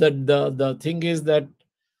the thing is that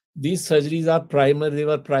these surgeries are they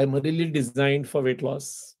were primarily designed for weight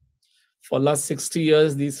loss. For last 60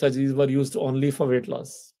 years, these surgeries were used only for weight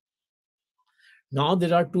loss. Now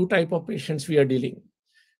there are 2 types of patients we are dealing.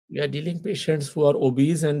 We are dealing patients who are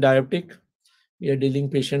obese and diabetic. We are dealing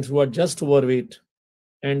patients who are just overweight,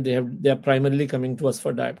 and they are primarily coming to us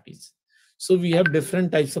for diabetes. So we have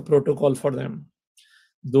different types of protocol for them.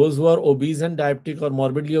 Those who are obese and diabetic or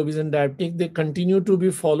morbidly obese and diabetic, they continue to be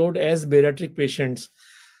followed as bariatric patients,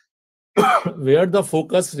 where the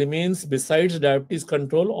focus remains, besides diabetes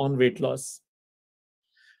control, on weight loss.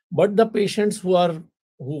 But the patients who are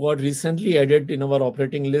who got recently added in our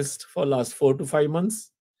operating list for last 4 to 5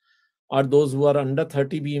 months are those who are under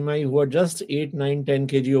 30 BMI, who are just 8, 9, 10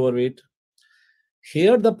 kg overweight.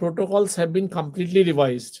 Here, the protocols have been completely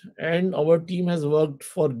revised, and our team has worked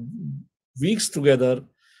for weeks together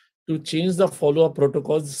to change the follow-up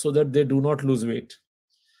protocols so that they do not lose weight.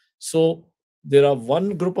 So there are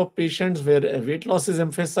one group of patients where weight loss is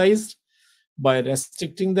emphasized by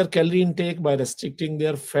restricting their calorie intake, by restricting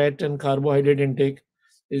their fat and carbohydrate intake.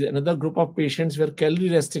 There is another group of patients where calorie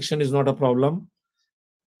restriction is not a problem.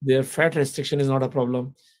 Their fat restriction is not a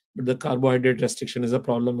problem, but the carbohydrate restriction is a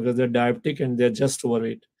problem because they're diabetic and they're just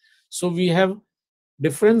overweight. So we have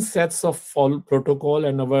different sets of protocol,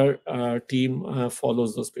 and our team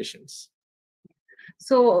follows those patients.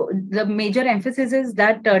 So the major emphasis is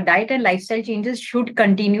that diet and lifestyle changes should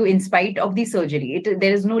continue in spite of the surgery.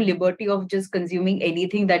 There is no liberty of just consuming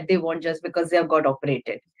anything that they want just because they have got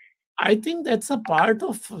operated. I think that's a part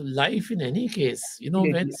of life in any case.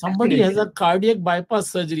 When somebody has a cardiac bypass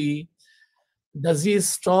surgery, does he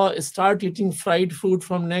start eating fried food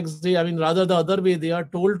from next day? I mean, rather the other way, they are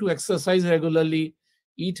told to exercise regularly,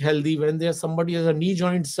 eat healthy. When somebody has a knee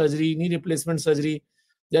joint surgery, knee replacement surgery,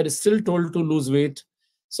 they are still told to lose weight.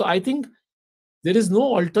 So I think there is no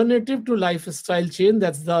alternative to lifestyle change.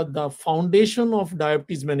 That's the foundation of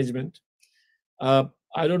diabetes management. I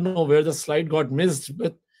don't know where the slide got missed,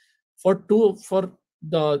 but for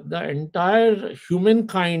the entire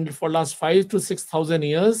humankind for last 5,000 to 6,000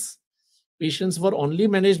 years, patients were only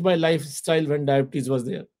managed by lifestyle when diabetes was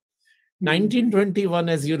there. 1921,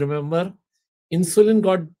 as you remember, insulin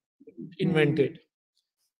got invented.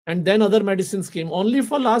 And then other medicines came. Only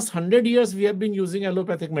for last 100 years, we have been using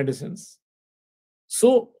allopathic medicines.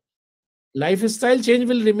 So lifestyle change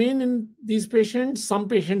will remain in these patients. Some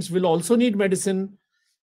patients will also need medicine,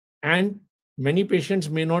 and many patients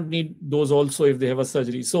may not need those also if they have a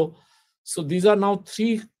surgery. So these are now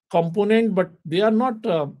three components, but they are not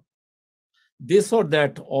this or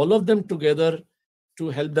that, all of them together to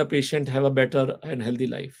help the patient have a better and healthy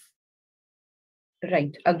life.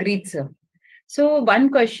 Right. Agreed, sir. So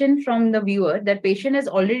one question from the viewer, that patient has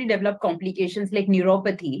already developed complications like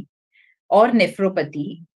neuropathy or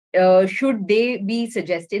nephropathy. Should they be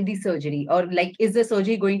suggested the surgery, or like, is the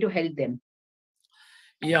surgery going to help them?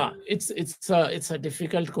 Yeah, it's a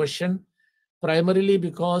difficult question, primarily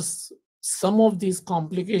because some of these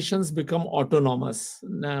complications become autonomous.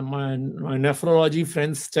 My nephrology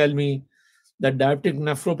friends tell me that diabetic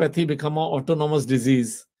nephropathy become an autonomous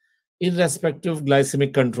disease, irrespective of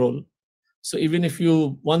glycemic control. So even if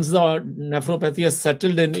once the nephropathy has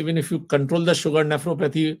settled in, even if you control the sugar,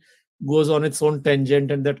 nephropathy goes on its own tangent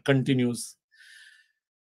and that continues.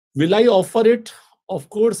 Will I offer it? Of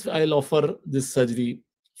course, I'll offer this surgery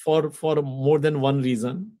for more than one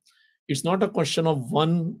reason. It's not a question of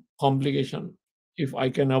one complication. If I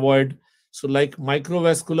can avoid, so like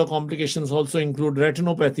microvascular complications also include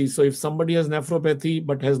retinopathy. So if somebody has nephropathy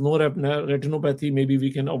but has no retinopathy, maybe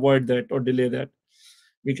we can avoid that or delay that.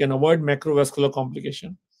 We can avoid macrovascular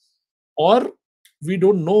complication. Or we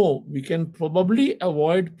don't know, we can probably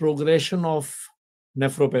avoid progression of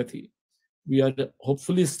nephropathy. We are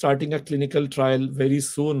hopefully starting a clinical trial very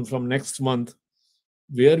soon from next month,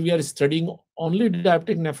 where we are studying only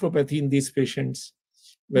diabetic nephropathy in these patients,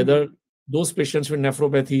 whether those patients with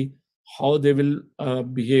nephropathy, how they will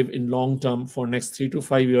behave in long term for next 3 to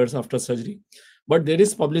 5 years after surgery. But there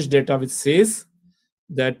is published data which says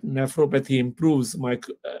that nephropathy improves,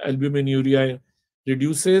 albuminuria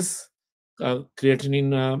reduces,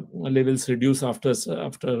 creatinine levels reduce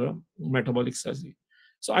after metabolic surgery.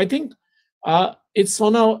 So I think it's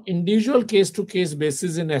on an individual case-to-case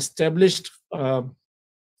basis in established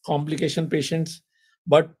complication patients,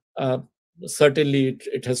 but certainly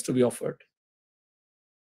it has to be offered.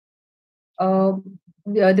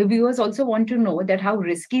 The viewers also want to know that how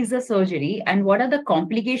risky is the surgery and what are the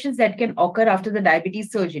complications that can occur after the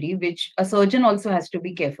diabetes surgery, which a surgeon also has to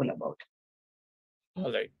be careful about.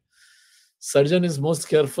 All right. Surgeon is most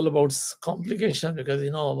careful about complication because,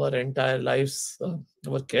 our entire lives,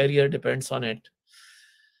 our career depends on it.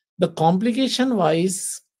 The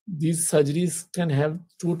complication-wise, these surgeries can have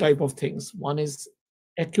two types of things. One is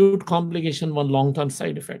acute complication, one long-term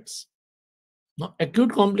side effects. Now,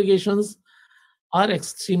 acute complications are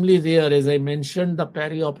extremely rare. As I mentioned, the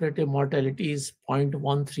perioperative mortality is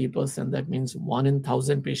 0.13%. That means 1 in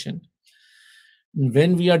 1,000 patients.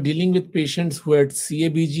 When we are dealing with patients who had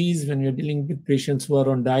CABGs, when we are dealing with patients who are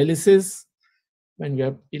on dialysis, when we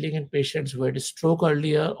are dealing with patients who had a stroke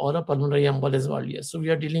earlier or a pulmonary embolism earlier. So we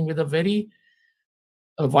are dealing with a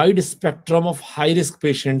wide spectrum of high-risk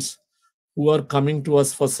patients who are coming to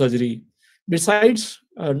us for surgery. Besides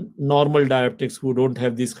normal diabetics who don't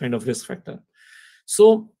have this kind of risk factor.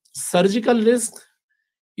 So surgical risk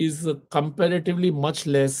is comparatively much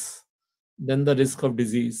less than the risk of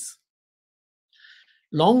disease.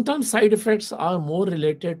 Long-term side effects are more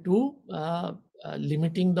related to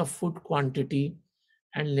limiting the food quantity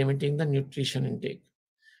and limiting the nutrition intake.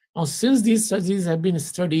 Now, since these studies have been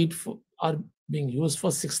studied are being used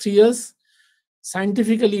for 60 years,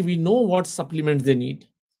 scientifically we know what supplements they need.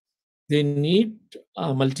 They need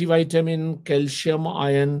multivitamin, calcium,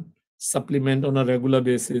 iron supplement on a regular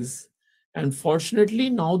basis. And fortunately,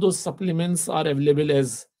 now those supplements are available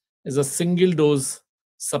as a single dose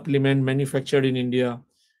supplement manufactured in India,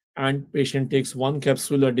 and patient takes 1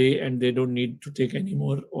 capsule a day and they don't need to take any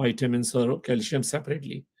more vitamins or calcium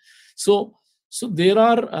separately. So there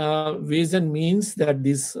are ways and means that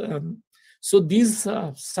these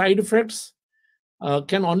side effects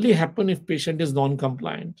can only happen if patient is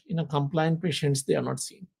non-compliant. In a compliant patients, they are not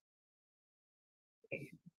seen.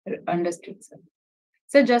 Understood, sir.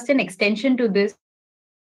 So just an extension to this,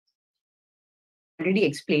 already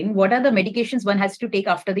explained, what are the medications one has to take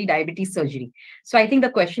after the diabetes surgery? So I think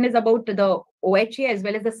the question is about the OHA as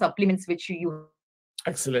well as the supplements which you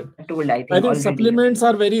excellent told. I think already. Supplements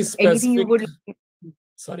are very specific. Anything you would...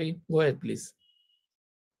 Sorry, go ahead, please.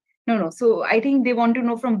 No. So I think they want to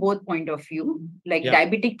know from both point of view, like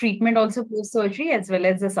diabetic treatment also post-surgery as well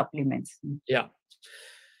as the supplements. Yeah.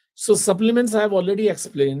 So supplements I have already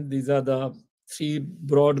explained. These are the 3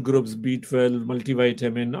 broad groups: B12,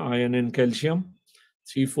 multivitamin, iron, and calcium.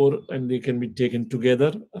 3, 4, and they can be taken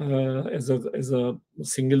together as a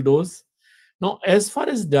single dose. Now, as far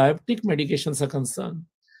as diabetic medications are concerned,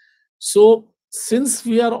 so since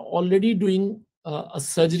we are already doing a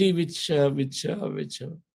surgery which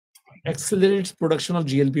accelerates production of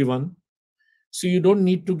GLP-1, so you don't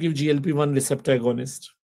need to give GLP-1 receptor agonist.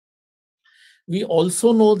 We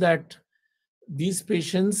also know that these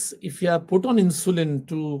patients, if you are put on insulin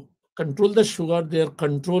to control the sugar, their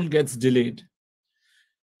control gets delayed.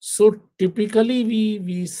 So typically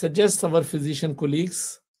we suggest our physician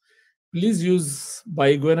colleagues, please use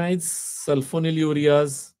biguanides,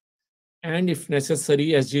 sulfonylureas, and if necessary,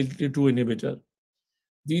 SGLT2 inhibitor.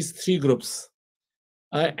 These 3 groups.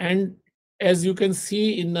 And as you can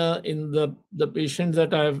see in the patients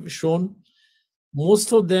that I have shown,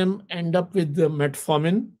 most of them end up with the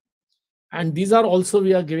metformin. And these are also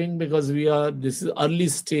we are giving because this is early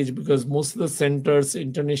stage, because most of the centers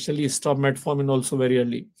internationally stop metformin also very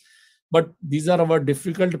early. But these are our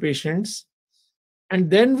difficult patients. And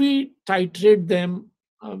then we titrate them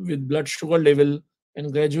with blood sugar level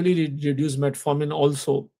and gradually reduce metformin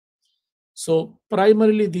also. So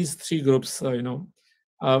primarily these 3 groups,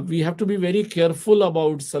 we have to be very careful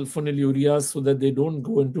about sulfonylureas so that they don't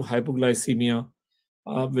go into hypoglycemia,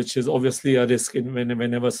 which is obviously a risk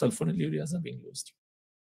whenever sulfonylureas are being used.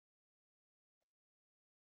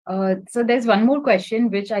 So there's one more question,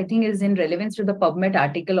 which I think is in relevance to the PubMed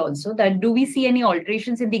article also, that do we see any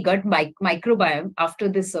alterations in the gut microbiome after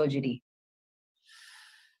this surgery?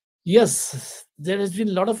 Yes, there has been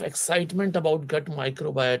a lot of excitement about gut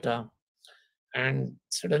microbiota. And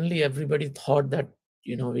suddenly everybody thought that,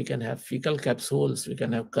 we can have fecal capsules, we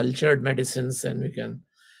can have cultured medicines, and we can...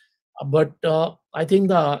 But I think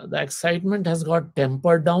the excitement has got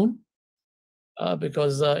tempered down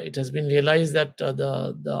because it has been realized that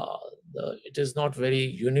it is not very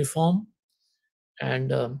uniform,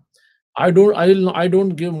 and I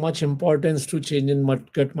don't give much importance to change in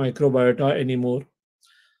gut microbiota anymore.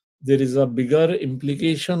 There is a bigger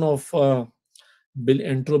implication of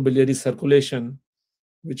enterobiliary circulation,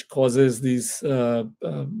 which causes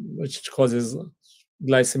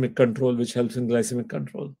glycemic control, which helps in glycemic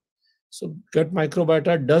control. So gut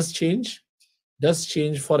microbiota does change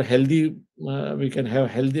for healthy. We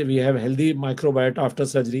have healthy microbiota after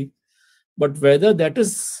surgery, but whether that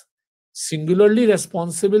is singularly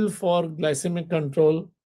responsible for glycemic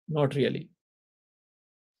control, not really.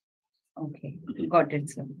 Okay, got it,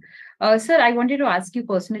 sir. Sir, I wanted to ask you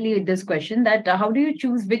personally this question, that how do you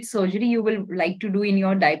choose which surgery you will like to do in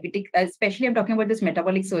your diabetic, especially I'm talking about this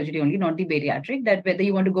metabolic surgery only, not the bariatric, that whether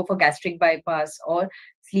you want to go for gastric bypass or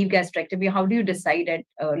sleeve gastrectomy, how do you decide at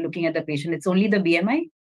looking at the patient? It's only the BMI?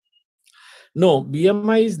 No,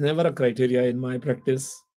 BMI is never a criteria in my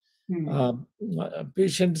practice.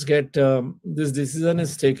 Patients get, this decision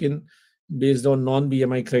is taken based on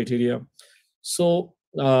non-BMI criteria. So,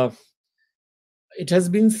 it has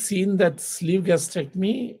been seen that sleeve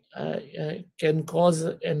gastrectomy can cause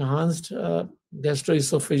enhanced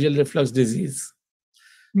gastroesophageal reflux disease.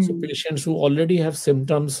 So patients who already have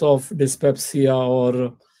symptoms of dyspepsia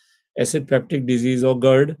or acid peptic disease or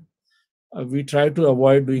GERD, we try to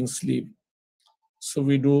avoid doing sleeve. So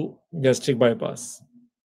we do gastric bypass.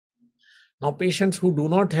 Now, patients who do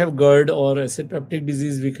not have GERD or acid peptic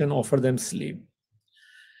disease, we can offer them sleeve.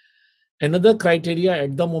 Another criteria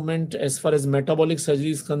at the moment, as far as metabolic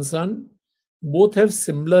surgery is concerned, both have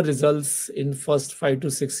similar results in first 5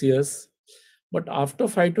 to 6 years. But after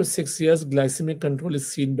 5 to 6 years, glycemic control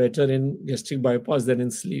is seen better in gastric bypass than in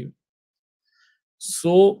sleeve.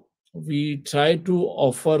 So we try to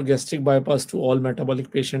offer gastric bypass to all metabolic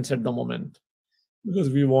patients at the moment, because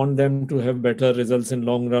we want them to have better results in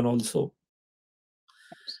long run also.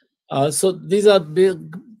 So these are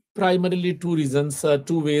primarily two reasons,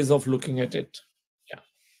 two ways of looking at it. Yeah.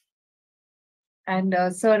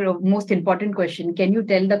 And sir, most important question, can you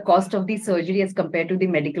tell the cost of the surgery as compared to the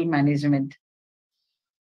medical management?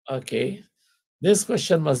 Okay. This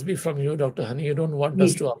question must be from you, Dr. Honey. You don't want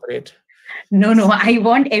us to operate. No, I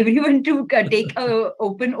want everyone to take an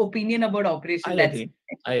open opinion about operation.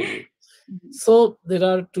 I agree. So there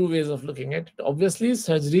are two ways of looking at it. Obviously,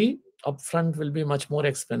 surgery upfront will be much more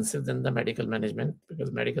expensive than the medical management,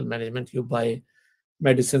 because medical management, you buy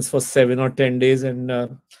medicines for 7 or 10 days and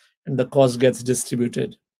the cost gets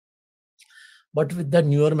distributed. But with the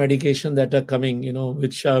newer medication that are coming,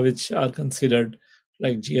 which are considered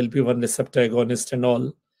like GLP-1 receptor agonist and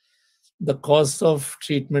all, the cost of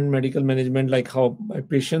treatment, medical management, like how my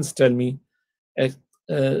patients tell me,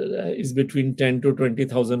 is between 10 to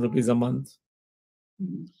 20,000 rupees a month.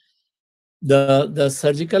 The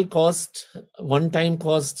surgical cost, one-time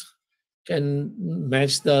cost, can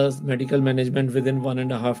match the medical management within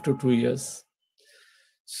 1.5 to 2 years.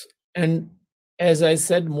 And as I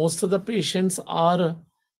said, most of the patients are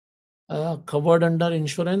covered under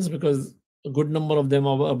insurance, because a good number of them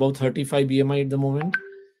are about 35 BMI at the moment.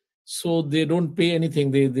 So they don't pay anything.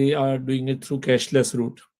 They are doing it through cashless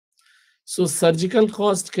route. So surgical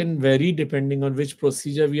cost can vary depending on which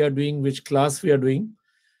procedure we are doing, which class we are doing.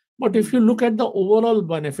 But if you look at the overall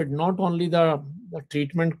benefit, not only the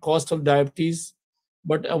treatment cost of diabetes,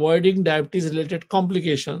 but avoiding diabetes-related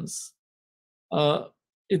complications,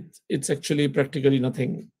 it's actually practically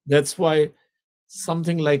nothing. That's why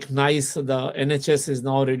something like NICE, the NHS, is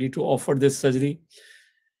now ready to offer this surgery.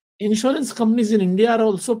 Insurance companies in India are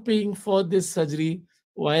also paying for this surgery,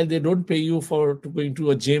 while they don't pay you for going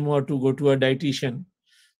to a gym or to go to a dietitian,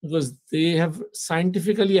 because they have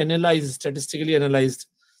scientifically analyzed, statistically analyzed,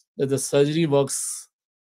 that the surgery works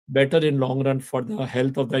better in long run for the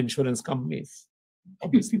health of the insurance companies,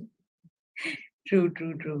 obviously. True.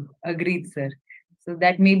 Agreed, sir. So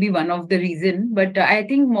that may be one of the reason, but I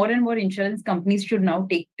think more and more insurance companies should now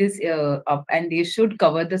take this up, and they should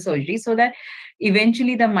cover the surgery, so that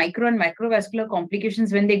eventually the micro and macrovascular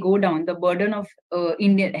complications, when they go down, the burden of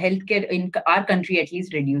Indian healthcare in our country at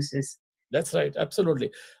least reduces. That's right.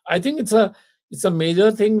 Absolutely. I think it's a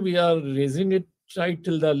major thing. We are raising it right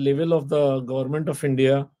till the level of the government of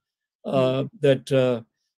India, that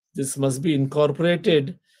this must be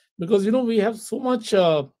incorporated, because we have so much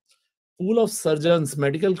pool of surgeons,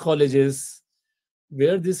 medical colleges,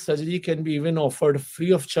 where this surgery can be even offered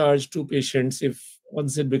free of charge to patients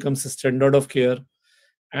once it becomes a standard of care.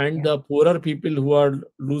 And the poorer people who are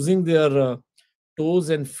losing their toes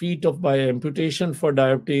and feet by amputation for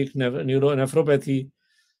diabetic nephropathy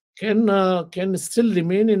can still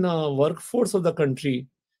remain in a workforce of the country.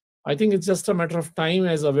 I think it's just a matter of time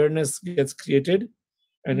as awareness gets created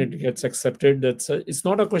and it gets accepted. It's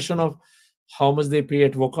not a question of how much they pay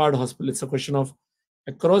at Wockhardt Hospital. It's a question of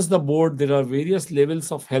across the board, there are various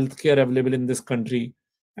levels of healthcare available in this country,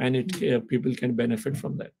 and people can benefit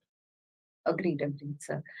from that. Agreed,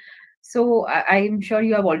 sir. So I'm sure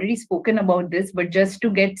you have already spoken about this, but just to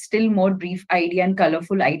get still more brief idea and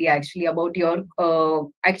colorful idea actually about your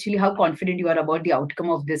actually how confident you are about the outcome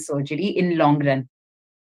of this surgery in long run.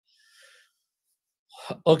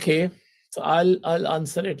 Okay, so I'll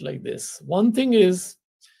answer it like this. One thing is,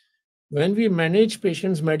 when we manage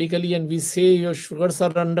patients medically and we say your sugars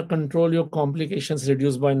are under control, your complications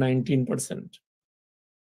reduced by 19%.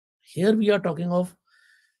 Here we are talking of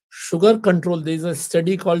sugar control. There is a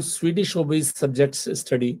study called Swedish Obese Subjects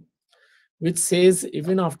Study, which says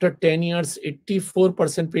even after 10 years,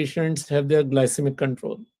 84% patients have their glycemic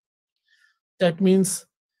control. That means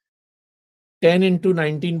 10 into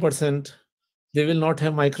 19%, they will not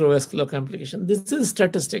have microvascular complication. This is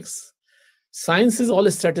statistics. Science is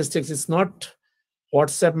all statistics. It's not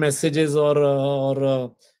WhatsApp messages or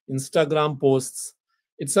Instagram posts.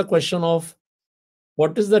 It's a question of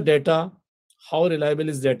what is the data, how reliable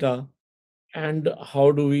is data, and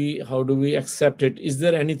how do we accept it? Is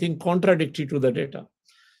there anything contradictory to the data?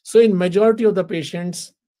 So in majority of the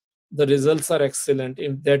patients, the results are excellent.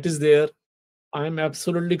 If that is there, I am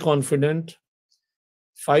absolutely confident.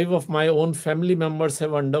 5 of my own family members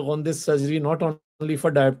have undergone this surgery, not only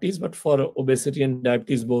for diabetes, but for obesity and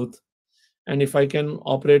diabetes both. And if I can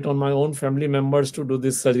operate on my own family members to do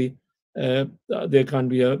this surgery, uh, there can't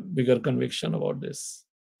be a bigger conviction about this.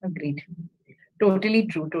 Agreed. Totally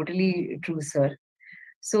true, sir.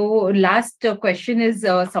 So last question is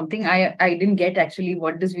something I didn't get actually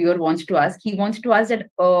what this viewer wants to ask. He wants to ask that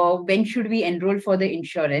when should we enroll for the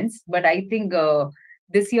insurance? But I think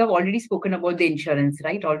this you have already spoken about the insurance,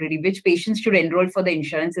 right? Already, which patients should enroll for the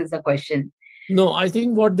insurance is the question. No, I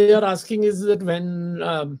think what they are asking is that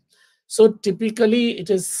when, so typically it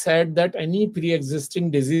is said that any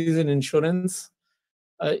pre-existing disease in insurance,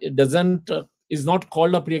 it doesn't, is not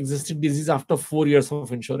called a pre-existing disease after 4 years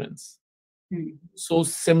of insurance. So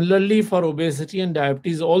similarly for obesity and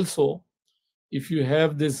diabetes also, if you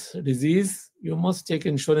have this disease, you must take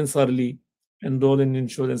insurance early, enroll in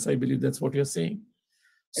insurance. I believe that's what you're saying.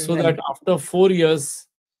 So Right. that after 4 years,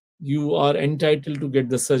 you are entitled to get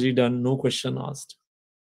the surgery done, no question asked.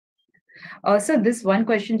 So this one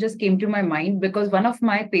question just came to my mind because one of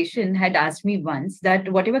my patient had asked me once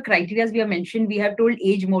that whatever criteria we have mentioned, we have told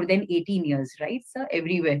age more than 18 years, right, sir,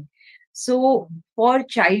 everywhere. So for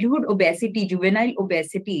childhood obesity, juvenile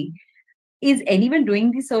obesity, is anyone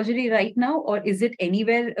doing the surgery right now, or is it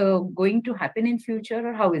anywhere going to happen in future,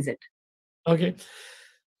 or how is it? Okay.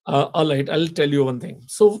 All right. I'll tell you one thing.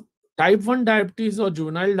 So type 1 diabetes or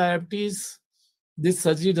juvenile diabetes, this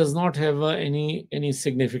surgery does not have any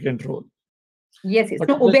significant role. Yes. But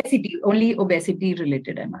No, obesity, only obesity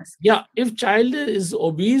related, I'm asking. Yeah, if child is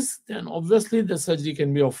obese, then obviously the surgery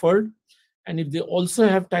can be offered. And if they also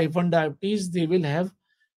have type 1 diabetes, they will have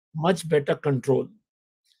much better control.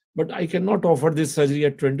 But I cannot offer this surgery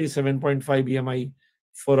at 27.5 BMI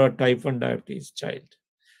for a type 1 diabetes child.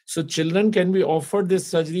 So children can be offered this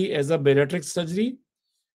surgery as a bariatric surgery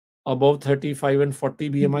above 35 and 40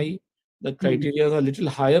 BMI. The criteria are a little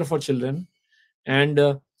higher for children,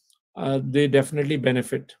 and they definitely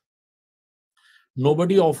benefit.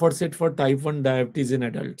 Nobody offers it for type 1 diabetes in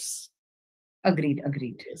adults. Agreed.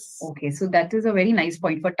 Yes. Okay, so that is a very nice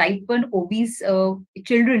point. For type 1 obese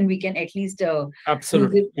children, we can at least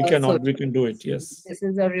Absolutely. use it, We can do it. Yes. This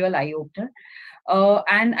is a real eye-opener.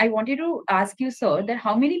 And I wanted to ask you, sir, that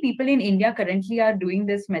how many people in India currently are doing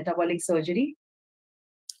this metabolic surgery?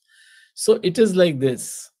 So it is like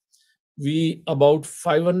this. We about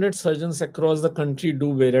 500 surgeons across the country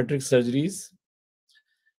do bariatric surgeries,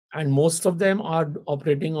 and most of them are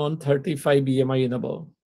operating on 35 BMI and above.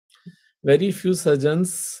 Very few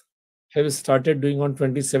surgeons have started doing on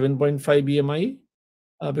 27.5 BMI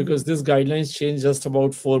because this guidelines changed just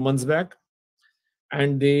about 4 months back,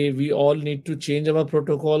 and we all need to change our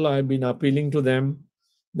protocol. I've been appealing to them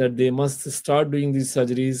that they must start doing these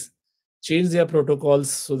surgeries, change their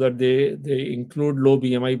protocols so that they include low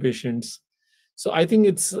BMI patients. So I think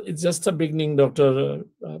it's just a beginning, Dr.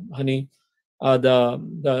 Honey.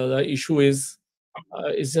 The issue is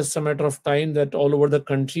it's just a matter of time that all over the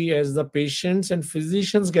country, as the patients and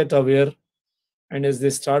physicians get aware, and as they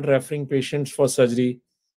start referring patients for surgery,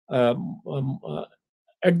 um, um, uh,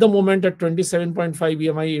 at the moment at 27.5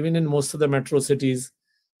 BMI, even in most of the metro cities,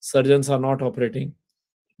 surgeons are not operating,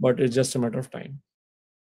 but it's just a matter of time.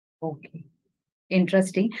 Okay.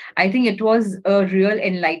 Interesting. I think it was a real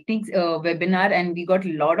enlightening webinar, and we got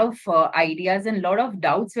a lot of ideas and a lot of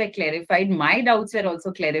doubts were clarified. My doubts were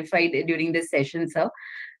also clarified during this session, sir.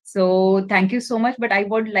 So thank you so much. But I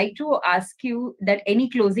would like to ask you that any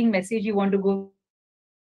closing message you want to go.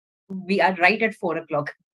 We are right at 4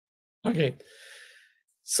 o'clock. Okay.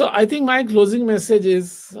 So I think my closing message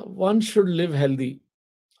is one should live healthy.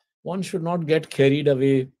 One should not get carried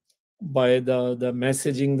away by the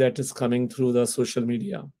messaging that is coming through the social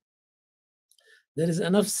media. There is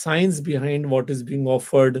enough science behind what is being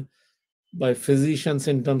offered by physicians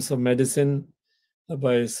in terms of medicine,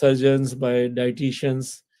 by surgeons, by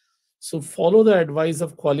dietitians. So follow the advice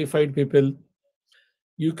of qualified people.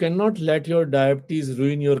 You cannot let your diabetes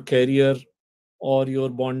ruin your career or your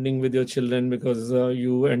bonding with your children because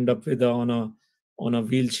you end up with on a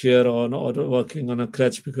wheelchair or working on a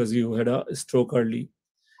crutch because you had a stroke early.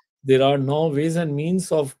 There are now ways and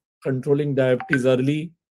means of controlling diabetes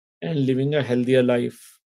early and living a healthier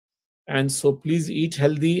life. And so please eat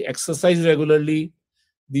healthy, exercise regularly.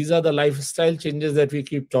 These are the lifestyle changes that we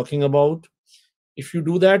keep talking about. If you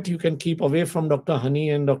do that, you can keep away from Dr.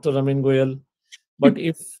 Honey and Dr. Ramin Goyal. But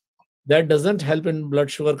if that doesn't help in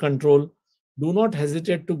blood sugar control, do not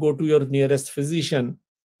hesitate to go to your nearest physician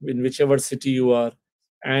in whichever city you are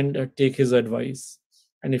and take his advice.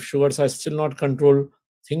 And if sugars are still not controlled,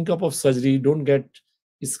 think of surgery. Don't get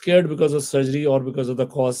scared because of surgery or because of the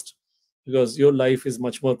cost, because your life is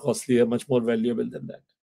much more costlier, much more valuable than that.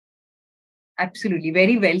 Absolutely.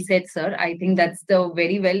 Very well said, sir. I think that's the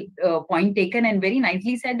very well point taken, and very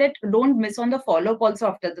nicely said that don't miss on the follow-up also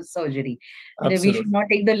after the surgery. That we should not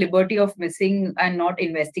take the liberty of missing and not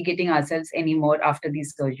investigating ourselves anymore after the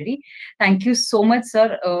surgery. Thank you so much,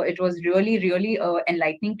 sir. It was really, really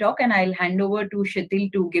enlightening talk, and I'll hand over to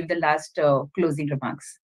Shithil to give the last closing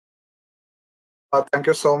remarks. Thank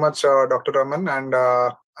you so much, Dr. Raman, and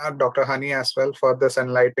Dr. Hani as well for this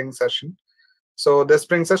enlightening session. So this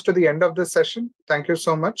brings us to the end of this session. Thank you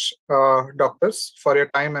so much, doctors, for your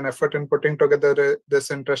time and effort in putting together this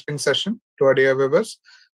interesting session to our dear viewers.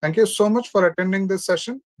 Thank you so much for attending this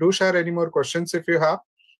session. Do share any more questions if you have.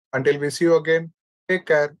 Until we see you again, take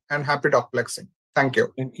care and happy Docplexing. Thank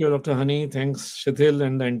you. Thank you, Dr. Hani. Thanks, Shithil,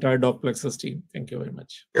 and the entire Docplexus team. Thank you very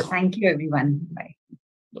much. Thank you, everyone. Bye.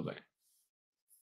 Bye-bye.